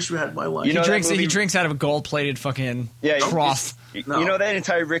ever wish you had my life. You know He drinks out of a gold-plated fucking trough. No. You know that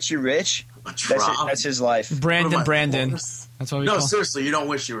entire Richie Rich? A trough? That's his life. Brandon. That's what we call. Seriously, you don't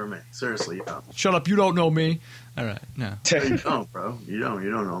wish you were me. Seriously, you don't. Shut up! You don't know me. All right, no. You don't, bro. You don't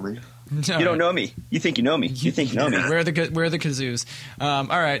know me. You don't know me. You think you know me. You think you know me. We're the kazoos. All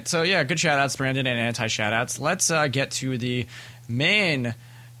right, so yeah, good shout-outs, Brandon, and anti-shout-outs. Let's get to the main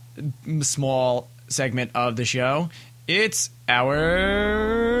small segment of the show. It's our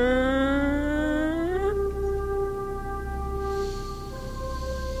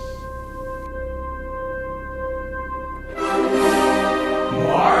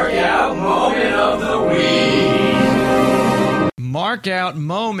Mark Out Moment of the Week. Mark Out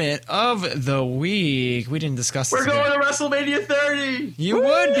Moment of the Week. We didn't discuss this. We're going to WrestleMania 30. You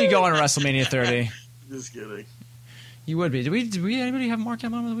would be going to WrestleMania 30. Just kidding. You would be. Did we anybody have Mark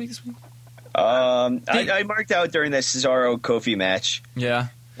Out Moment of the Week this week? I marked out during the Cesaro Kofi match. Yeah.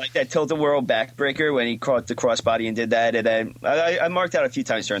 Like that tilt-a-whirl backbreaker when he caught the crossbody and did that. And then I marked out a few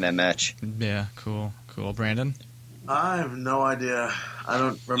times during that match. Yeah, cool. Brandon? I have no idea. I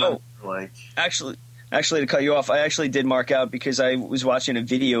don't remember. Actually, to cut you off, I actually did mark out because I was watching a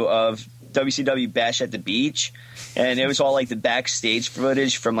video of WCW Bash at the Beach, and it was all like the backstage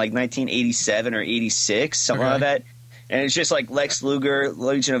footage from like 1987 or 86, something like that. And it's just like Lex Luger,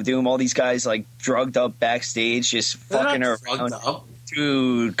 Legion of Doom, all these guys like drugged up backstage, just fucking around. Up.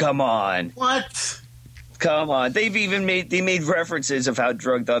 Dude, come on. What? Come on. They made references of how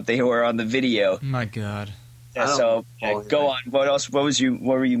drugged up they were on the video. My God. Yeah, so go on. What else? What was you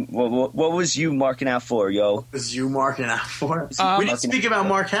marking out for, yo? What was you marking out for? We didn't speak about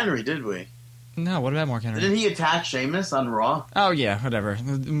Mark Henry, did we? No, what about Mark Henry? Didn't he attack Sheamus on Raw? Oh, yeah, whatever.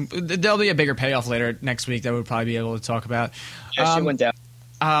 There'll be a bigger payoff later next week that we'll probably be able to talk about. Yeah, she went down.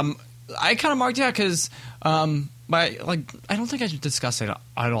 I kind of marked out because I don't think I should discuss it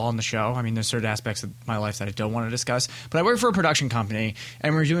at all on the show. I mean, there's certain aspects of my life that I don't want to discuss. But I work for a production company,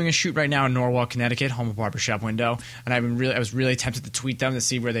 and we're doing a shoot right now in Norwalk, Connecticut, home of Barbershop Window. And I was really tempted to tweet them to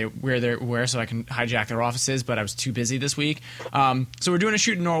see where they were so I can hijack their offices, but I was too busy this week. So we're doing a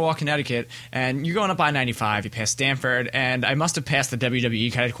shoot in Norwalk, Connecticut, and you're going up I-95. You pass Stanford, and I must have passed the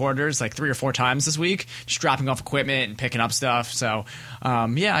WWE headquarters like 3 or 4 times this week, just dropping off equipment and picking up stuff. So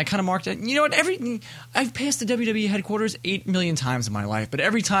yeah, I kind of marked it. You know what? I've passed the WWE headquarters 8 million times in my life, but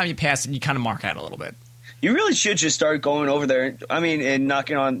every time you pass it, you kind of mark out a little bit. You really should just start going over there. I mean, and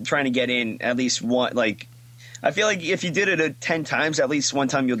knocking on, trying to get in at least one. Like, I feel like if you did it 10 times, at least one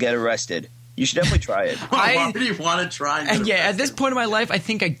time you'll get arrested. You should definitely try it. Why do you want to try? And yeah, at this point in my life, I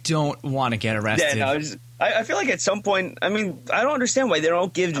think I don't want to get arrested. Yeah, no, I feel like at some point, I mean, I don't understand why they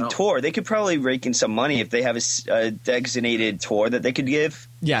don't give the tour. They could probably rake in some money if they have a designated tour that they could give.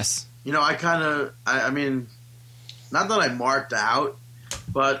 Yes. You know, I mean, not that I marked out,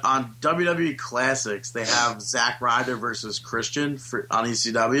 but on WWE Classics, they have Zack Ryder versus Christian on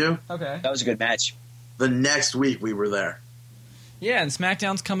ECW. Okay. That was a good match. The next week, we were there. Yeah, and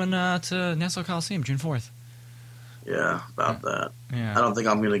SmackDown's coming to Nassau Coliseum June 4th. about that. Yeah. I don't think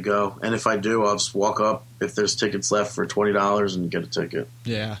I'm going to go. And if I do, I'll just walk up if there's tickets left for $20 and get a ticket.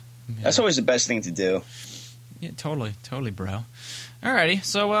 Yeah. That's always the best thing to do. Yeah, totally, bro. Alrighty,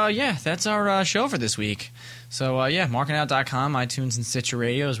 so that's our show for this week. So markinout.com, iTunes, and Stitcher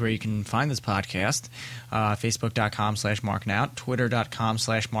Radio is where you can find this podcast. Facebook.com/markinout,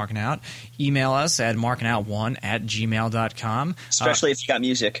 Twitter.com/markinout. Email us at markinout1@gmail.com. Especially if you got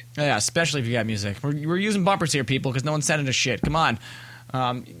music. Yeah, especially if you got music. We're using bumpers here, people, because no one's sending us shit. Come on.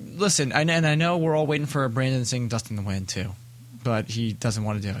 Listen, and I know we're all waiting for Brandon to sing Dust in the Wind, too. But he doesn't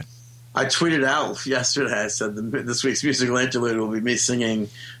want to do it. I tweeted out yesterday, I said this week's musical interlude will be me singing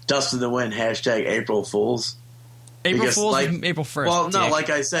Dust in the Wind, #April Fools. April Fool's is April 1st. Well, no, dick. like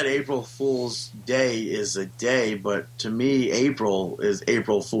I said, April Fool's Day is a day, but to me, April is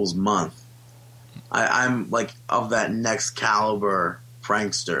April Fool's month. I'm like of that next caliber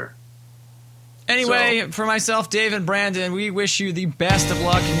prankster. Anyway, for myself, Dave, and Brandon, we wish you the best of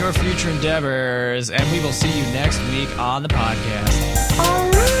luck in your future endeavors, and we will see you next week on the podcast.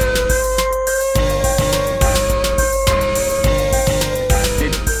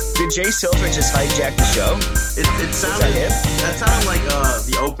 Did Jay Silver just hijack the show? It sounded, that sounded like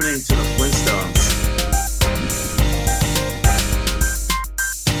the opening to the Flintstones.